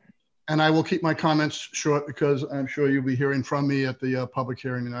 And I will keep my comments short because I'm sure you'll be hearing from me at the public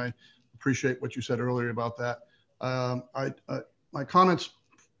hearing, and I appreciate what you said earlier about that. My comments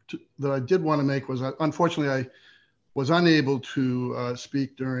that I did want to make was, unfortunately, I was unable to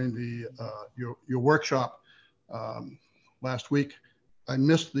speak during your workshop last week. I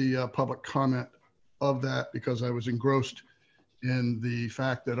missed the public comment of that because I was engrossed in the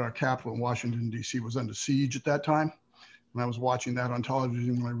fact that our capital in Washington, D.C. was under siege at that time. And I was watching that on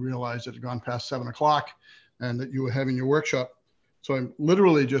television when I realized it had gone past 7 o'clock and that you were having your workshop. So I'm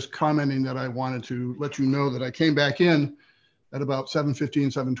literally just commenting that I wanted to let you know that I came back in at about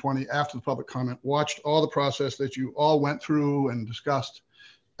 7:15, 7:20 after the public comment, watched all the process that you all went through and discussed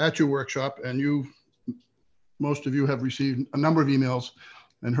at your workshop. And most of you have received a number of emails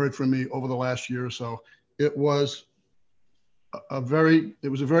and heard from me over the last year or so. It was a very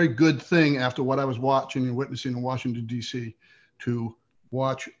good thing after what I was watching and witnessing in Washington, D.C. to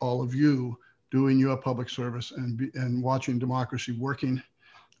watch all of you doing your public service and watching democracy working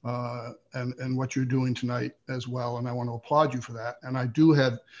and what you're doing tonight as well. And I want to applaud you for that. And I do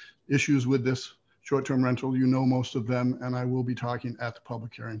have issues with this short-term rental. You know most of them, and I will be talking at the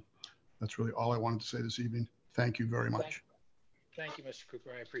public hearing. That's really all I wanted to say this evening. Thank you very much. Thank you, Mr.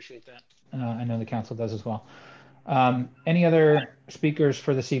 Cooper. I appreciate that. I know the council does as well. Any other speakers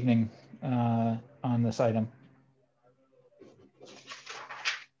for this evening on this item?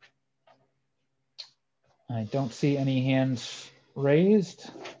 I don't see any hands raised.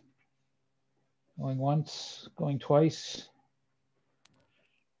 Going once, going twice.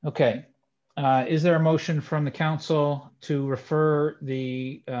 Okay. Is there a motion from the council to refer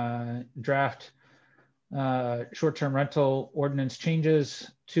the draft short-term rental ordinance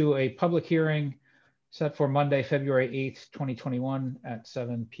changes to a public hearing set for Monday, February 8th, 2021 at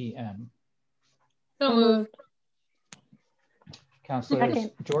 7 p.m. So moved. Councilors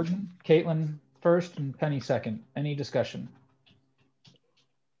Jordan, Caitlin first, and Penny second. Any discussion?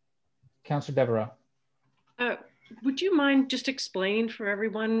 Councilor Devereaux. Would you mind just explaining for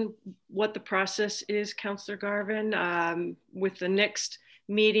everyone what the process is, Councilor Garvin, with the next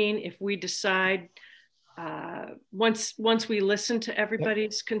meeting if we decide once we listen to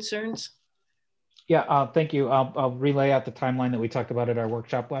everybody's concerns? Yeah, thank you. I'll relay out the timeline that we talked about at our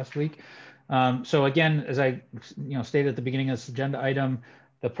workshop last week. So again, as I stated at the beginning of this agenda item,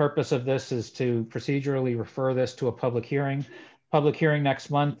 the purpose of this is to procedurally refer this to a public hearing. Public hearing next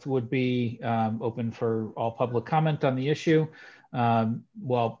month would be open for all public comment on the issue.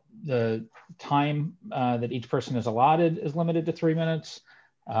 Well, the time that each person is allotted is limited to 3 minutes.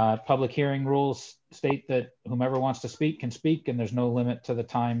 Public hearing rules state that whomever wants to speak can speak, and there's no limit to the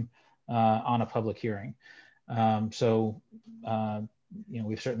time on a public hearing. We've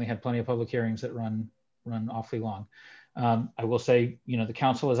certainly had plenty of public hearings that run awfully long. I will say, the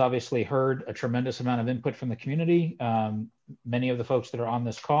council has obviously heard a tremendous amount of input from the community. Many of the folks that are on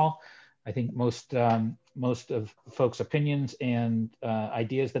this call, I think most of folks' opinions and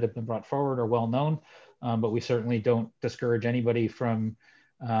ideas that have been brought forward are well known, but we certainly don't discourage anybody from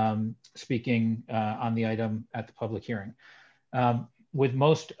speaking on the item at the public hearing. With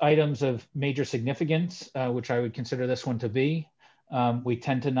most items of major significance, which I would consider this one to be, we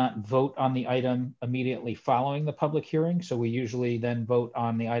tend to not vote on the item immediately following the public hearing. So we usually then vote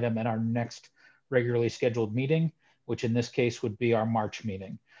on the item at our next regularly scheduled meeting, which in this case would be our March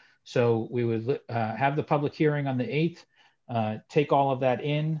meeting. So we would have the public hearing on the 8th, take all of that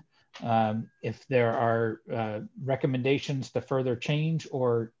in. If there are recommendations to further change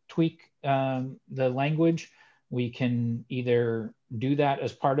or tweak the language, we can either do that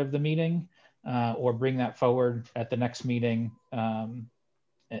as part of the meeting or bring that forward at the next meeting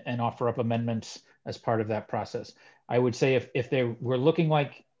and offer up amendments as part of that process. I would say if they were looking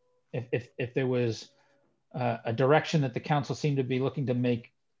like, if there was a direction that the council seemed to be looking to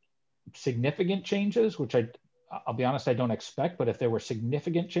make significant changes, which I'll be honest, I don't expect, but if there were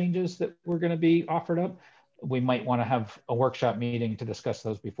significant changes that were going to be offered up, we might want to have a workshop meeting to discuss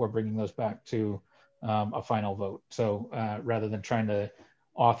those before bringing those back to a final vote. So rather than trying to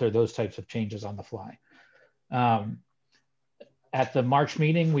author those types of changes on the fly. At the March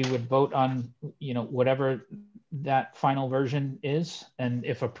meeting, we would vote on, whatever that final version is. And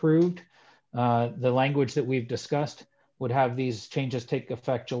if approved, the language that we've discussed would have these changes take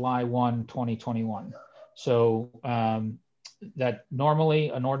effect July 1, 2021. So that normally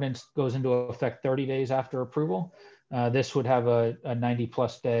an ordinance goes into effect 30 days after approval. This would have a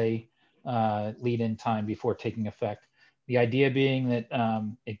 90+ day lead-in time before taking effect. The idea being that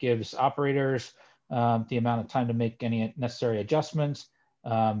it gives operators the amount of time to make any necessary adjustments.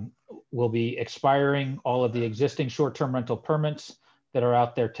 We'll be expiring all of the existing short-term rental permits that are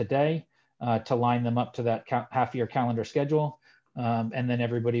out there today to line them up to that half-year calendar schedule. And then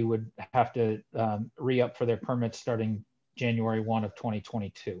everybody would have to re-up for their permits starting January 1 of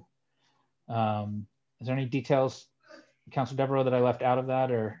 2022. Is there any details, Councilor Devereaux, that I left out of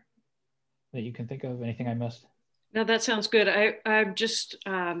that or that you can think of? Anything I missed? No, that sounds good. I just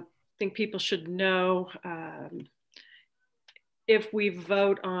think people should know if we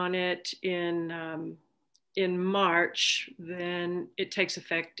vote on it in March, then it takes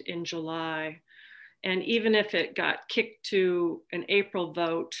effect in July. And even if it got kicked to an April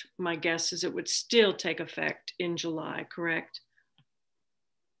vote, my guess is it would still take effect in July, correct?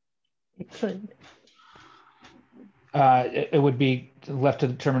 It could. It would be left to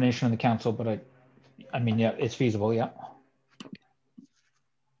the determination of the council, but I mean, yeah, it's feasible, yeah.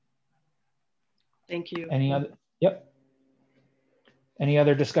 Thank you. Any other, yep. Any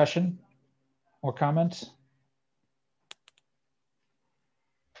other discussion or comments?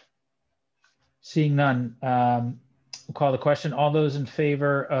 Seeing none, we'll call the question. All those in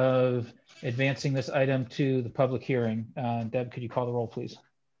favor of advancing this item to the public hearing? Deb, could you call the roll, please?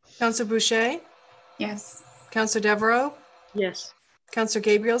 Councillor Boucher, Yes. Councillor Devereaux, Yes. Councillor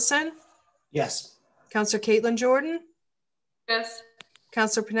Gabrielson, Yes. Councillor Caitlin Jordan, Yes.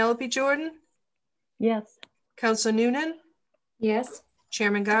 Councillor Penelope Jordan, Yes. Councillor Noonan, Yes.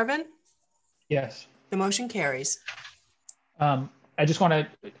 Chairman Garvin. Yes. The motion carries. I just want to,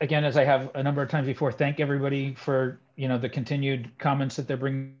 again, as I have a number of times before, thank everybody for, the continued comments that they're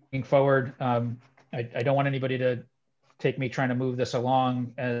bringing forward. I don't want anybody to take me trying to move this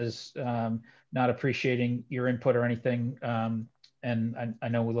along as not appreciating your input or anything. And I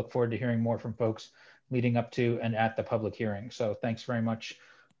know we look forward to hearing more from folks leading up to and at the public hearing. So thanks very much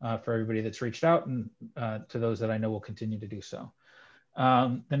for everybody that's reached out and to those that I know will continue to do so.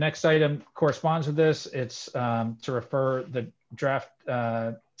 The next item corresponds with this. It's to refer the draft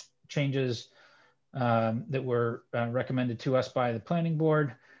changes that were recommended to us by the planning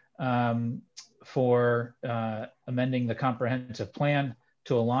board for amending the comprehensive plan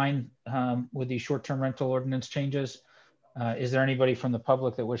to align with these short-term rental ordinance changes. Is there anybody from the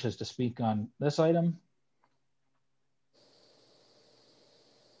public that wishes to speak on this item?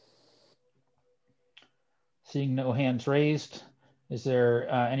 Seeing no hands raised, is there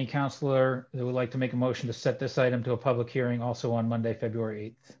any councilor that would like to make a motion to set this item to a public hearing also on Monday,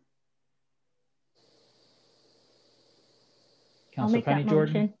 February 8th? Councilor Penny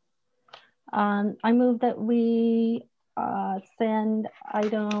Jordan. I move that we send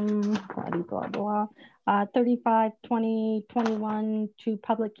item 35/2021 to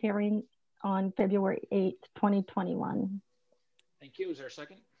public hearing on February 8th, 2021. Thank you. Is there a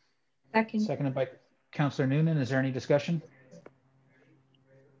second? Second. Seconded by Councilor Noonan. Is there any discussion?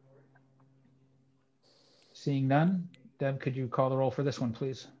 Seeing none, Deb, could you call the roll for this one,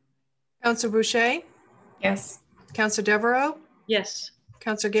 please? Councillor Boucher, Yes. Councillor Devereaux, Yes.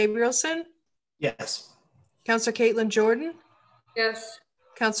 Councillor Gabrielson, Yes. Councillor Caitlin Jordan, Yes.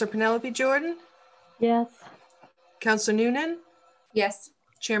 Councillor Penelope Jordan, Yes. Councillor Noonan, Yes.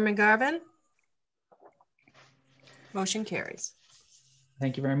 Chairman Garvin. Motion carries.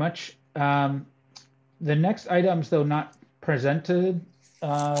 Thank you very much. The next items, though not presented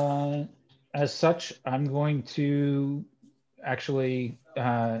as such, I'm going to actually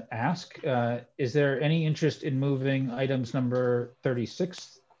ask, is there any interest in moving items number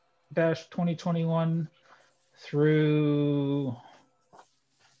 36-2021 through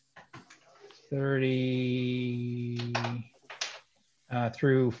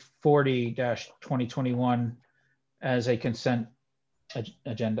 40-2021 as a consent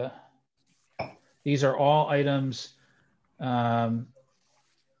agenda? These are all items. Oh,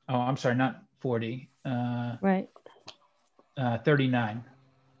 I'm sorry, not 40. Right. 39.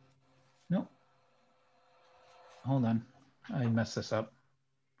 No. Hold on. I messed this up.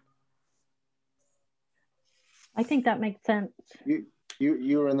 I think that makes sense.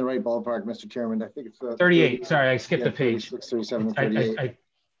 You were in the right ballpark, Mr. Chairman. I think it's 38. Sorry, I skipped a page. 36, 37, and 38.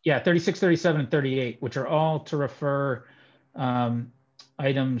 Yeah, 36, 37, and 38, which are all to refer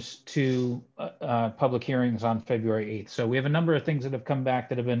items to public hearings on February 8th. So we have a number of things that have come back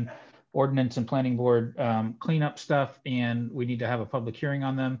that have been ordinance and planning board cleanup stuff, and we need to have a public hearing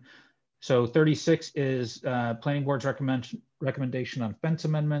on them. So 36 is planning board's recommendation on fence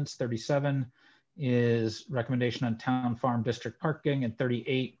amendments. 37 is recommendation on town farm district parking, and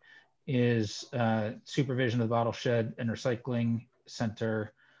 38 is supervision of the bottle shed and recycling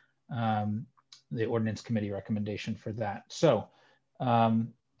center, the ordinance committee recommendation for that. So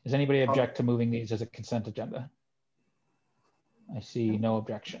does anybody object to moving these as a consent agenda? I see no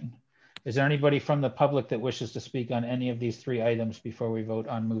objection. Is there anybody from the public that wishes to speak on any of these three items before we vote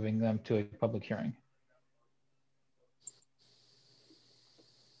on moving them to a public hearing?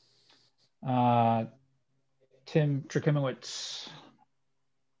 Tim Trakimowicz,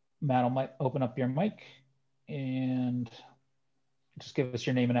 Matt will open up your mic and just give us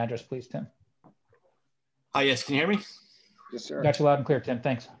your name and address, please, Tim. Hi, yes, can you hear me? Yes, sir. Got you loud and clear, Tim,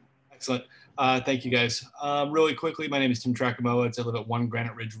 thanks. Excellent. Thank you, guys. Really quickly, my name is Tim Trakimowicz. I live at 1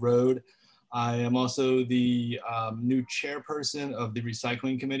 Granite Ridge Road. I am also the new chairperson of the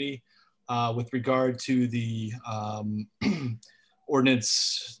recycling committee. With regard to the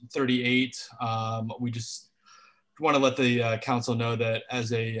ordinance 38, we just want to let the council know that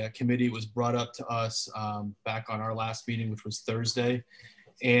as a committee, it was brought up to us back on our last meeting, which was Thursday,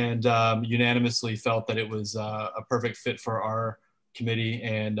 and unanimously felt that it was a perfect fit for our committee,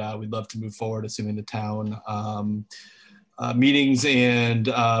 and we'd love to move forward, assuming the town meetings and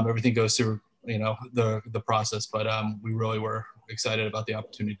everything goes through, you know, the process. But we really were excited about the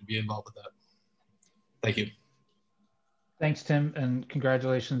opportunity to be involved with that. Thank you. Thanks, Tim, and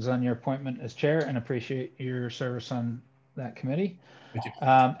congratulations on your appointment as chair, and appreciate your service on that committee. Thank you.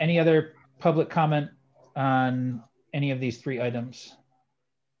 Any other public comment on any of these three items?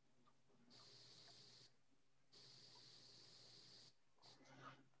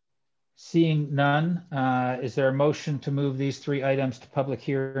 Seeing none, is there a motion to move these three items to public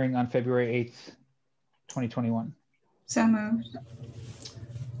hearing on February 8th, 2021? So moved.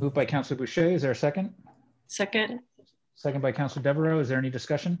 Moved by Councilor Boucher. Is there a second? Second. Second by Councilor Devereaux. Is there any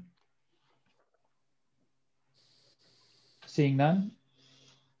discussion? Seeing none.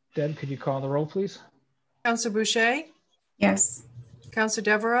 Deb, could you call the roll, please? Councillor Boucher, Yes. Councillor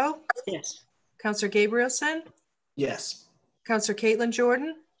Devereaux, Yes. Councillor Gabrielson, Yes. Councillor Caitlin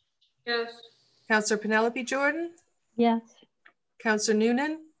Jordan, Yes. Councillor Penelope Jordan, Yes. Councillor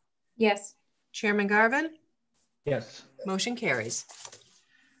Noonan, Yes. Chairman Garvin, Yes. motion carries.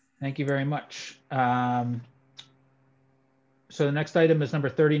 Thank you very much. So the next item is number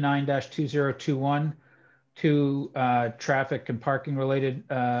 39-2021, two traffic and parking related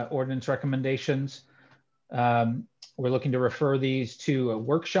ordinance recommendations. We're looking to refer these to a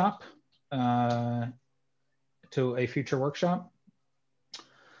workshop, to a future workshop.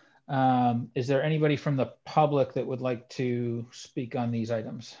 Is there anybody from the public that would like to speak on these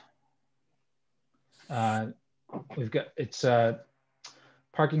items? We've got, it's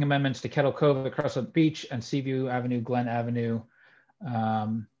parking amendments to Kettle Cove across the beach and Seaview Avenue, Glen Avenue are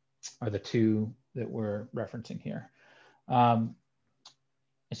the two that we're referencing here. I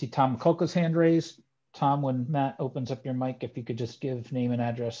see Tom McCulka's hand raised. Tom, when Matt opens up your mic, if you could just give name and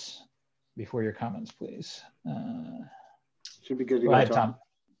address before your comments, please. Should be good to go ahead, Tom.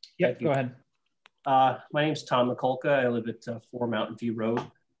 Yeah, go ahead. My name's Tom McCulka. I live at 4 Mountain View Road.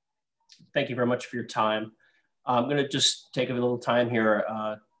 Thank you very much for your time. I'm going to just take a little time here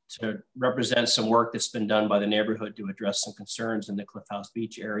to represent some work that's been done by the neighborhood to address some concerns in the Cliff House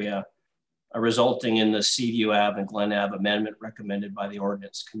Beach area, resulting in the Seaview Ave and Glen Ave amendment recommended by the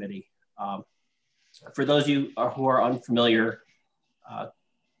Ordinance Committee. For those of you who are unfamiliar,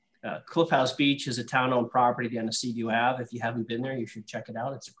 Cliff House Beach is a town-owned property at the end of Seaview Ave. If you haven't been there, you should check it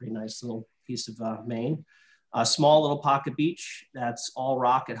out. It's a pretty nice little piece of Maine. A small little pocket beach that's all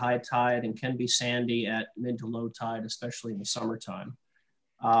rock at high tide and can be sandy at mid to low tide, especially in the summertime.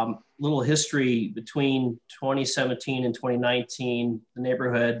 Little history: between 2017 and 2019, the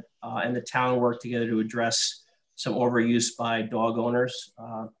neighborhood and the town worked together to address some overuse by dog owners.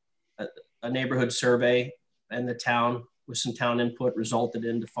 A neighborhood survey and the town, with some town input, resulted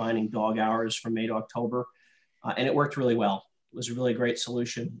in defining dog hours from May to October, and it worked really well. It was a really great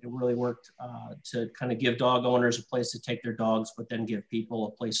solution. It really worked to kind of give dog owners a place to take their dogs, but then give people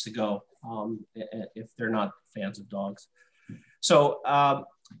a place to go if they're not fans of dogs. So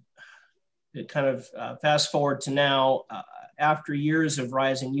it kind of fast forward to now, after years of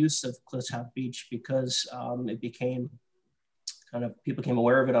rising use of Cliffhouse Beach, because it became people became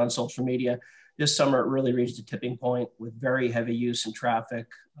aware of it on social media, this summer it really reached a tipping point with very heavy use in traffic,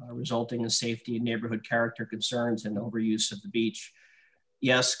 resulting in safety and neighborhood character concerns and overuse of the beach.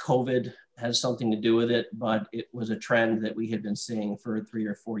 Yes, COVID has something to do with it, but it was a trend that we had been seeing for 3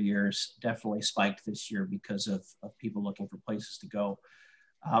 or 4 years, definitely spiked this year because of people looking for places to go.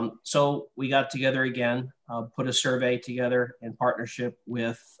 So we got together again, put a survey together in partnership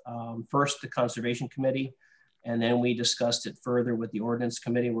with first the Conservation Committee, and then we discussed it further with the Ordinance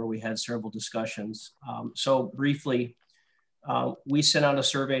Committee, where we had several discussions. So briefly, we sent out a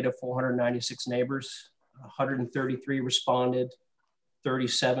survey to 496 neighbors, 133 responded,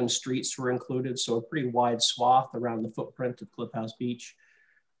 37 streets were included, so a pretty wide swath around the footprint of Cliffhouse Beach.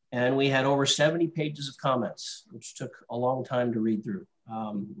 And we had over 70 pages of comments, which took a long time to read through.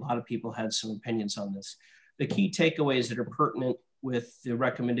 A lot of people had some opinions on this. The key takeaways that are pertinent with the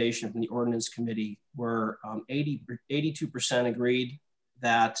recommendation from the Ordinance Committee were 82% agreed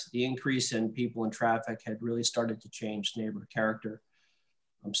that the increase in people and traffic had really started to change neighborhood character.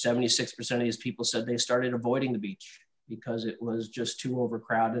 76% of these people said they started avoiding the beach because it was just too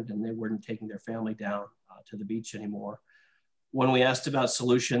overcrowded and they weren't taking their family down to the beach anymore. When we asked about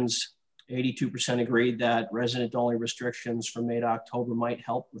solutions, 82% agreed that resident-only restrictions from May to October might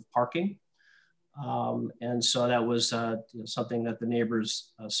help with parking. And so that was something that the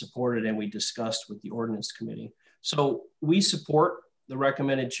neighbors supported and we discussed with the Ordinance Committee. So we support the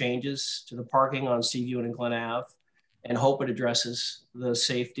recommended changes to the parking on Seaview and Glen Ave, and hope it addresses the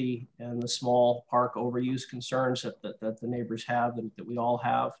safety and the small park overuse concerns that the neighbors have and that we all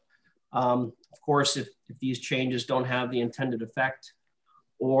have. Of course, if these changes don't have the intended effect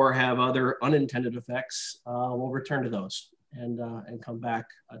or have other unintended effects, we'll return to those and come back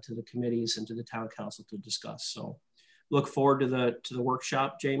to the committees and to the town council to discuss. So look forward to the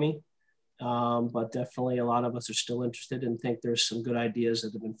workshop, Jamie. But definitely a lot of us are still interested and think there's some good ideas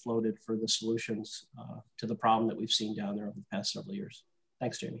that have been floated for the solutions to the problem that we've seen down there over the past several years.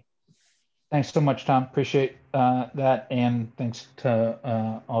 Thanks, Jamie. Thanks so much, Tom. Appreciate that. And thanks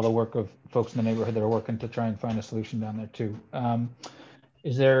to all the work of folks in the neighborhood that are working to try and find a solution down there too.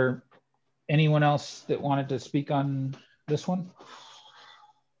 Is there anyone else that wanted to speak on this one?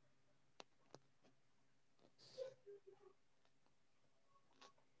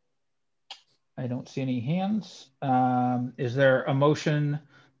 I don't see any hands. Is there a motion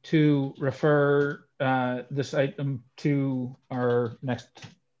to refer this item to our next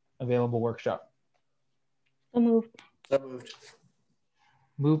available workshop? So moved. So moved.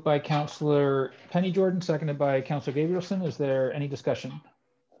 Moved by Councillor Penny Jordan, seconded by Councillor Gabrielson. Is there any discussion?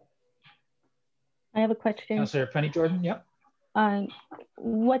 I have a question. Councillor Penny Jordan, yep.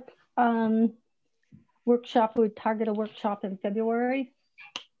 What workshop would target a workshop in February?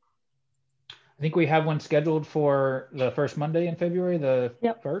 I think we have one scheduled for the first Monday in February, the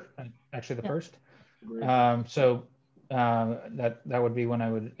first, actually the first. So that would be when I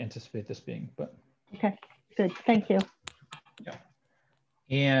would anticipate this being, but. Okay, good, thank you. Yeah.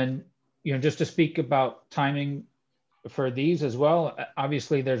 And, just to speak about timing for these as well,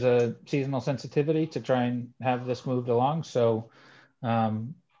 obviously there's a seasonal sensitivity to try and have this moved along. So,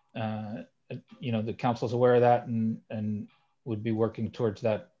 the council's aware of that and would be working towards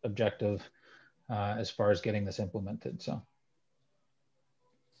that objective as far as getting this implemented. So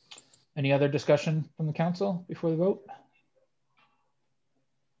any other discussion from the council before the vote?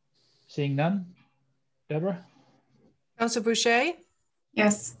 Seeing none. Deborah? Councillor Boucher?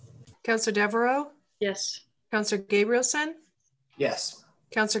 Yes. Councillor Devereaux? Yes. Councillor Gabrielson? Yes.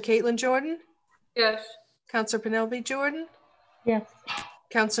 Councillor Caitlin Jordan? Yes. Councillor Penelope Jordan? Yes.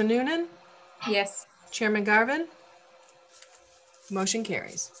 Councillor Noonan? Yes. Chairman Garvin? Motion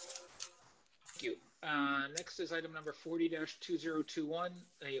carries. Thank you. Next is item number 40-2021,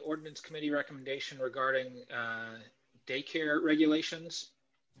 a ordinance committee recommendation regarding daycare regulations.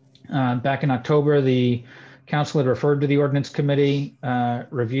 Back in October, the council had referred to the ordinance committee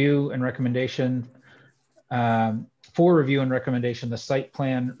review and recommendation for review and recommendation, the site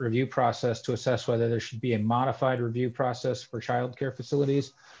plan review process to assess whether there should be a modified review process for childcare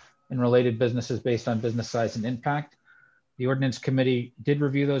facilities and related businesses based on business size and impact. The ordinance committee did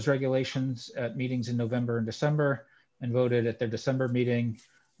review those regulations at meetings in November and December and voted at their December meeting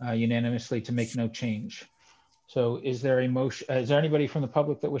unanimously to make no change. So is there a motion? Is there anybody from the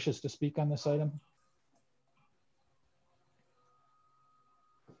public that wishes to speak on this item?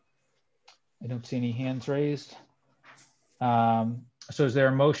 I don't see any hands raised. So is there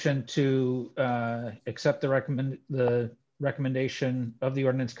a motion to accept the recommendation of the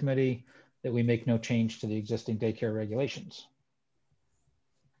ordinance committee that we make no change to the existing daycare regulations?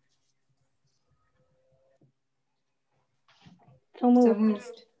 So moved. So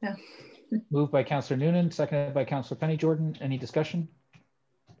moved. No. Moved by Councillor Noonan, seconded by Councillor Penny Jordan. Any discussion?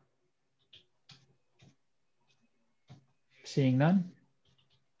 Seeing none.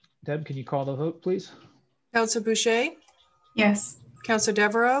 Deb, can you call the vote, please? Councillor Boucher, Yes. Councillor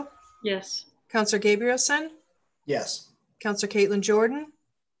Devereaux, Yes. Councillor Gabrielson, Yes. Councillor Caitlin Jordan,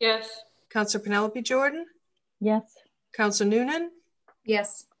 Yes. Councillor Penelope Jordan, Yes. Councillor Noonan,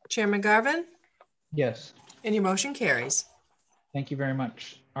 Yes. Chairman Garvin, Yes. and your motion carries. Thank you very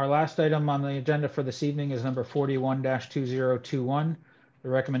much. Our last item on the agenda for this evening is number 41-2021, the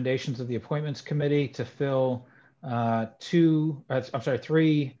recommendations of the Appointments Committee to fill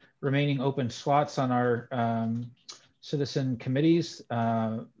 3 remaining open slots on our citizen committees,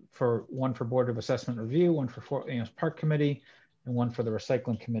 one for Board of Assessment Review, one for Fort Williams Park Committee, and one for the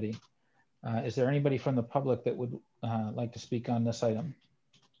Recycling Committee. Is there anybody from the public that would like to speak on this item?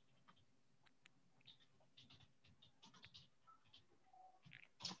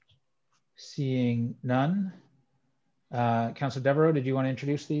 Seeing none. Councillor Devereaux, did you want to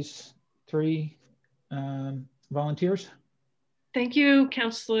introduce these 3 volunteers? Thank you,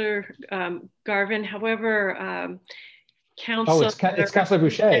 Councillor Garvin. However, Oh, it's Councillor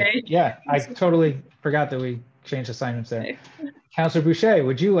Boucher. Yeah, I totally forgot that we changed assignments there. Okay. Councillor Boucher,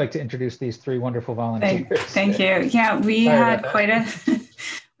 would you like to introduce these 3 wonderful volunteers? Thank you. Yeah, we had quite a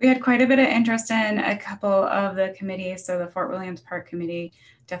we had quite a bit of interest in a couple of the committees. So the Fort Williams Park Committee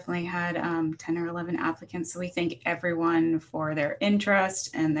definitely had 10 or 11 applicants. So we thank everyone for their interest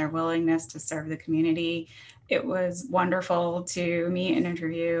and their willingness to serve the community. It was wonderful to meet and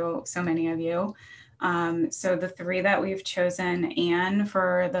interview so many of you. So the 3 that we've chosen, Anne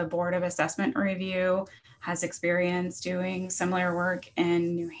for the Board of Assessment Review, has experience doing similar work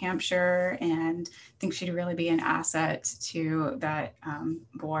in New Hampshire, and I think she'd really be an asset to that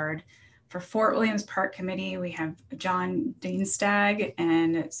board. For Fort Williams Park Committee, we have John Dienstag,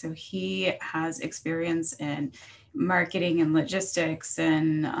 and so he has experience in marketing and logistics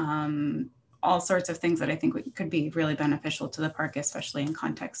and all sorts of things that I think could be really beneficial to the park, especially in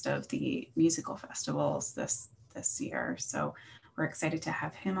context of the musical festivals this year. So we're excited to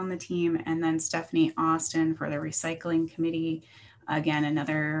have him on the team. And then Stephanie Austin for the Recycling Committee. Again,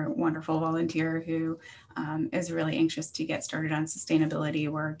 another wonderful volunteer who is really anxious to get started on sustainability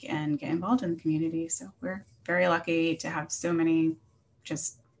work and get involved in the community. So we're very lucky to have so many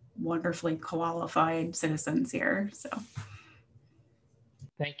just wonderfully qualified citizens here. So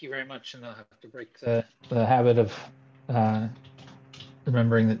thank you very much. And I'll have to break the habit of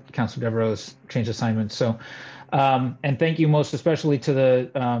remembering that Councillor Devereaux has changed assignments. So, and thank you most especially to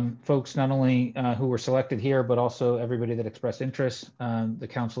the folks, not only who were selected here, but also everybody that expressed interest. The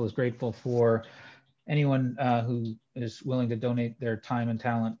council is grateful for anyone who is willing to donate their time and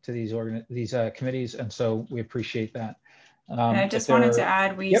talent to these committees. And so we appreciate that. and I just wanted to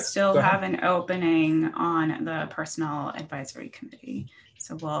add, we still have an opening on the Personnel Advisory Committee.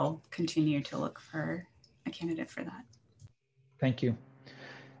 So we'll continue to look for a candidate for that. Thank you.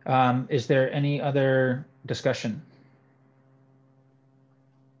 Is there any other discussion?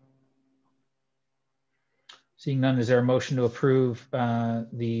 Seeing none, is there a motion to approve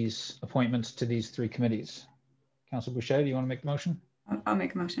these appointments to these 3 committees? Councillor Boucher, do you want to make the motion? I'll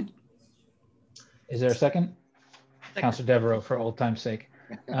make a motion. Is there a second? Councillor Devereaux, for old time's sake.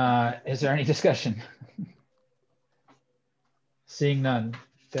 Is there any discussion? Seeing none,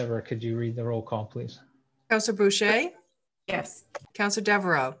 Deborah, could you read the roll call, please? Councillor Boucher? Yes. Councillor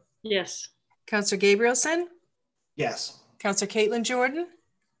Devereaux? Yes. Councillor Gabrielson? Yes. Councillor Caitlin Jordan?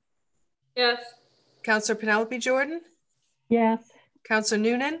 Yes. Councillor Penelope Jordan? Yes. Councillor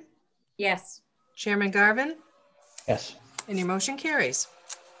Noonan? Yes. Chairman Garvin? Yes. And your motion carries.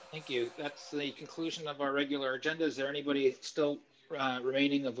 Thank you. That's the conclusion of our regular agenda. Is there anybody still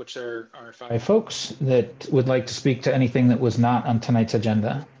remaining, of which there are 5 folks, that would like to speak to anything that was not on tonight's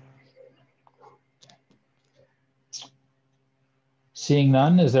agenda? Seeing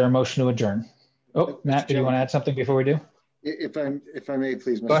none, is there a motion to adjourn? Oh, Matt, do you want to add something before we do? If I may,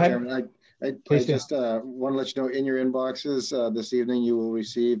 please, Mr. Chairman, I just want to let you know, in your inboxes this evening, you will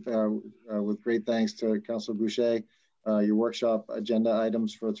receive, with great thanks to Councillor Boucher, your workshop agenda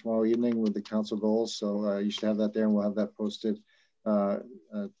items for tomorrow evening with the council goals. So you should have that there, and we'll have that posted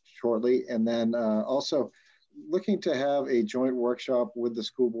shortly. And then also looking to have a joint workshop with the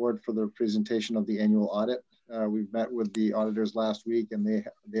school board for the presentation of the annual audit. We've met with the auditors last week, and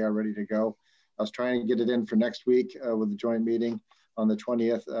they are ready to go. I was trying to get it in for next week with the joint meeting on the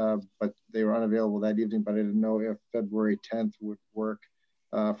 20th, but they were unavailable that evening. But I didn't know if February 10th would work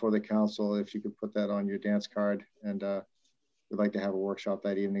for the council, if you could put that on your dance card. And we'd like to have a workshop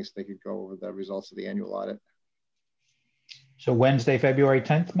that evening so they could go over the results of the annual audit. So Wednesday, February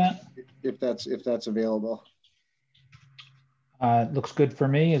 10th, Matt? If that's available. Looks good for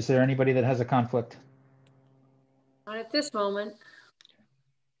me. Is there anybody that has a conflict? Not at this moment.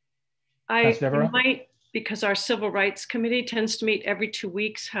 I might, because our Civil Rights Committee tends to meet every 2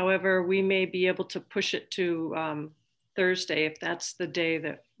 weeks. However, we may be able to push it to Thursday if that's the day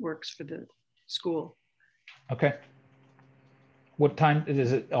that works for the school. Okay. What time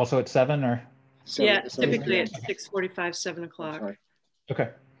is it? Also at 7 or? Yeah, typically at 6:45, 7 o'clock. Okay.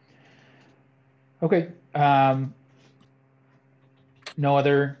 Okay. No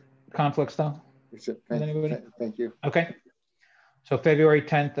other conflicts though? Thank you. Okay. So February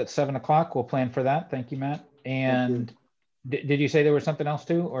 10th at 7 o'clock, we'll plan for that. Thank you, Matt. And did you say there was something else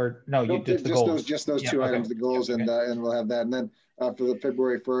too, or no? Nope, just the goals. Just those two items, the goals, and we'll have that. And then for the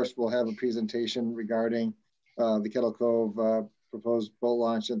February 1st, we'll have a presentation regarding the Kettle Cove proposed boat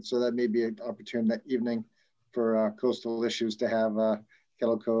launch, and so that may be an opportunity that evening for coastal issues to have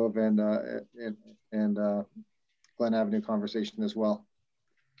Kettle Cove and Glen Avenue conversation as well.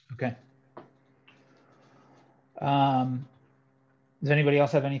 Okay. Does anybody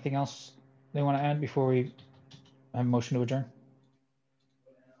else have anything else they want to add before we have a motion to adjourn?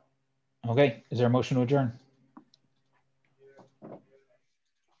 Okay, is there a motion to adjourn?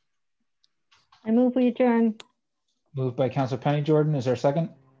 I move we adjourn. Moved by Councilor Penny Jordan. Is there a second?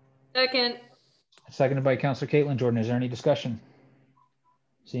 Second. Seconded by Councilor Caitlin Jordan. Is there any discussion?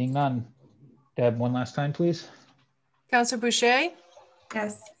 Seeing none. Deb, one last time, please. Councillor Boucher?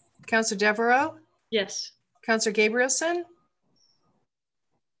 Yes. Councillor Devereaux? Yes. Councillor Gabrielson?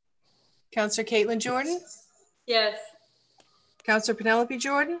 Councillor Caitlin Jordan? Yes. Councillor Penelope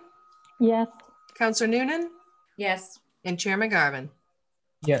Jordan? Yes. Councillor Noonan? Yes. And Chairman Garvin?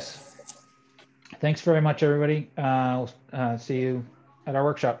 Yes. Thanks very much, everybody. We'll see you at our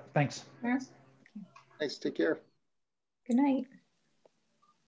workshop. Thanks. Thanks. Take care. Good night.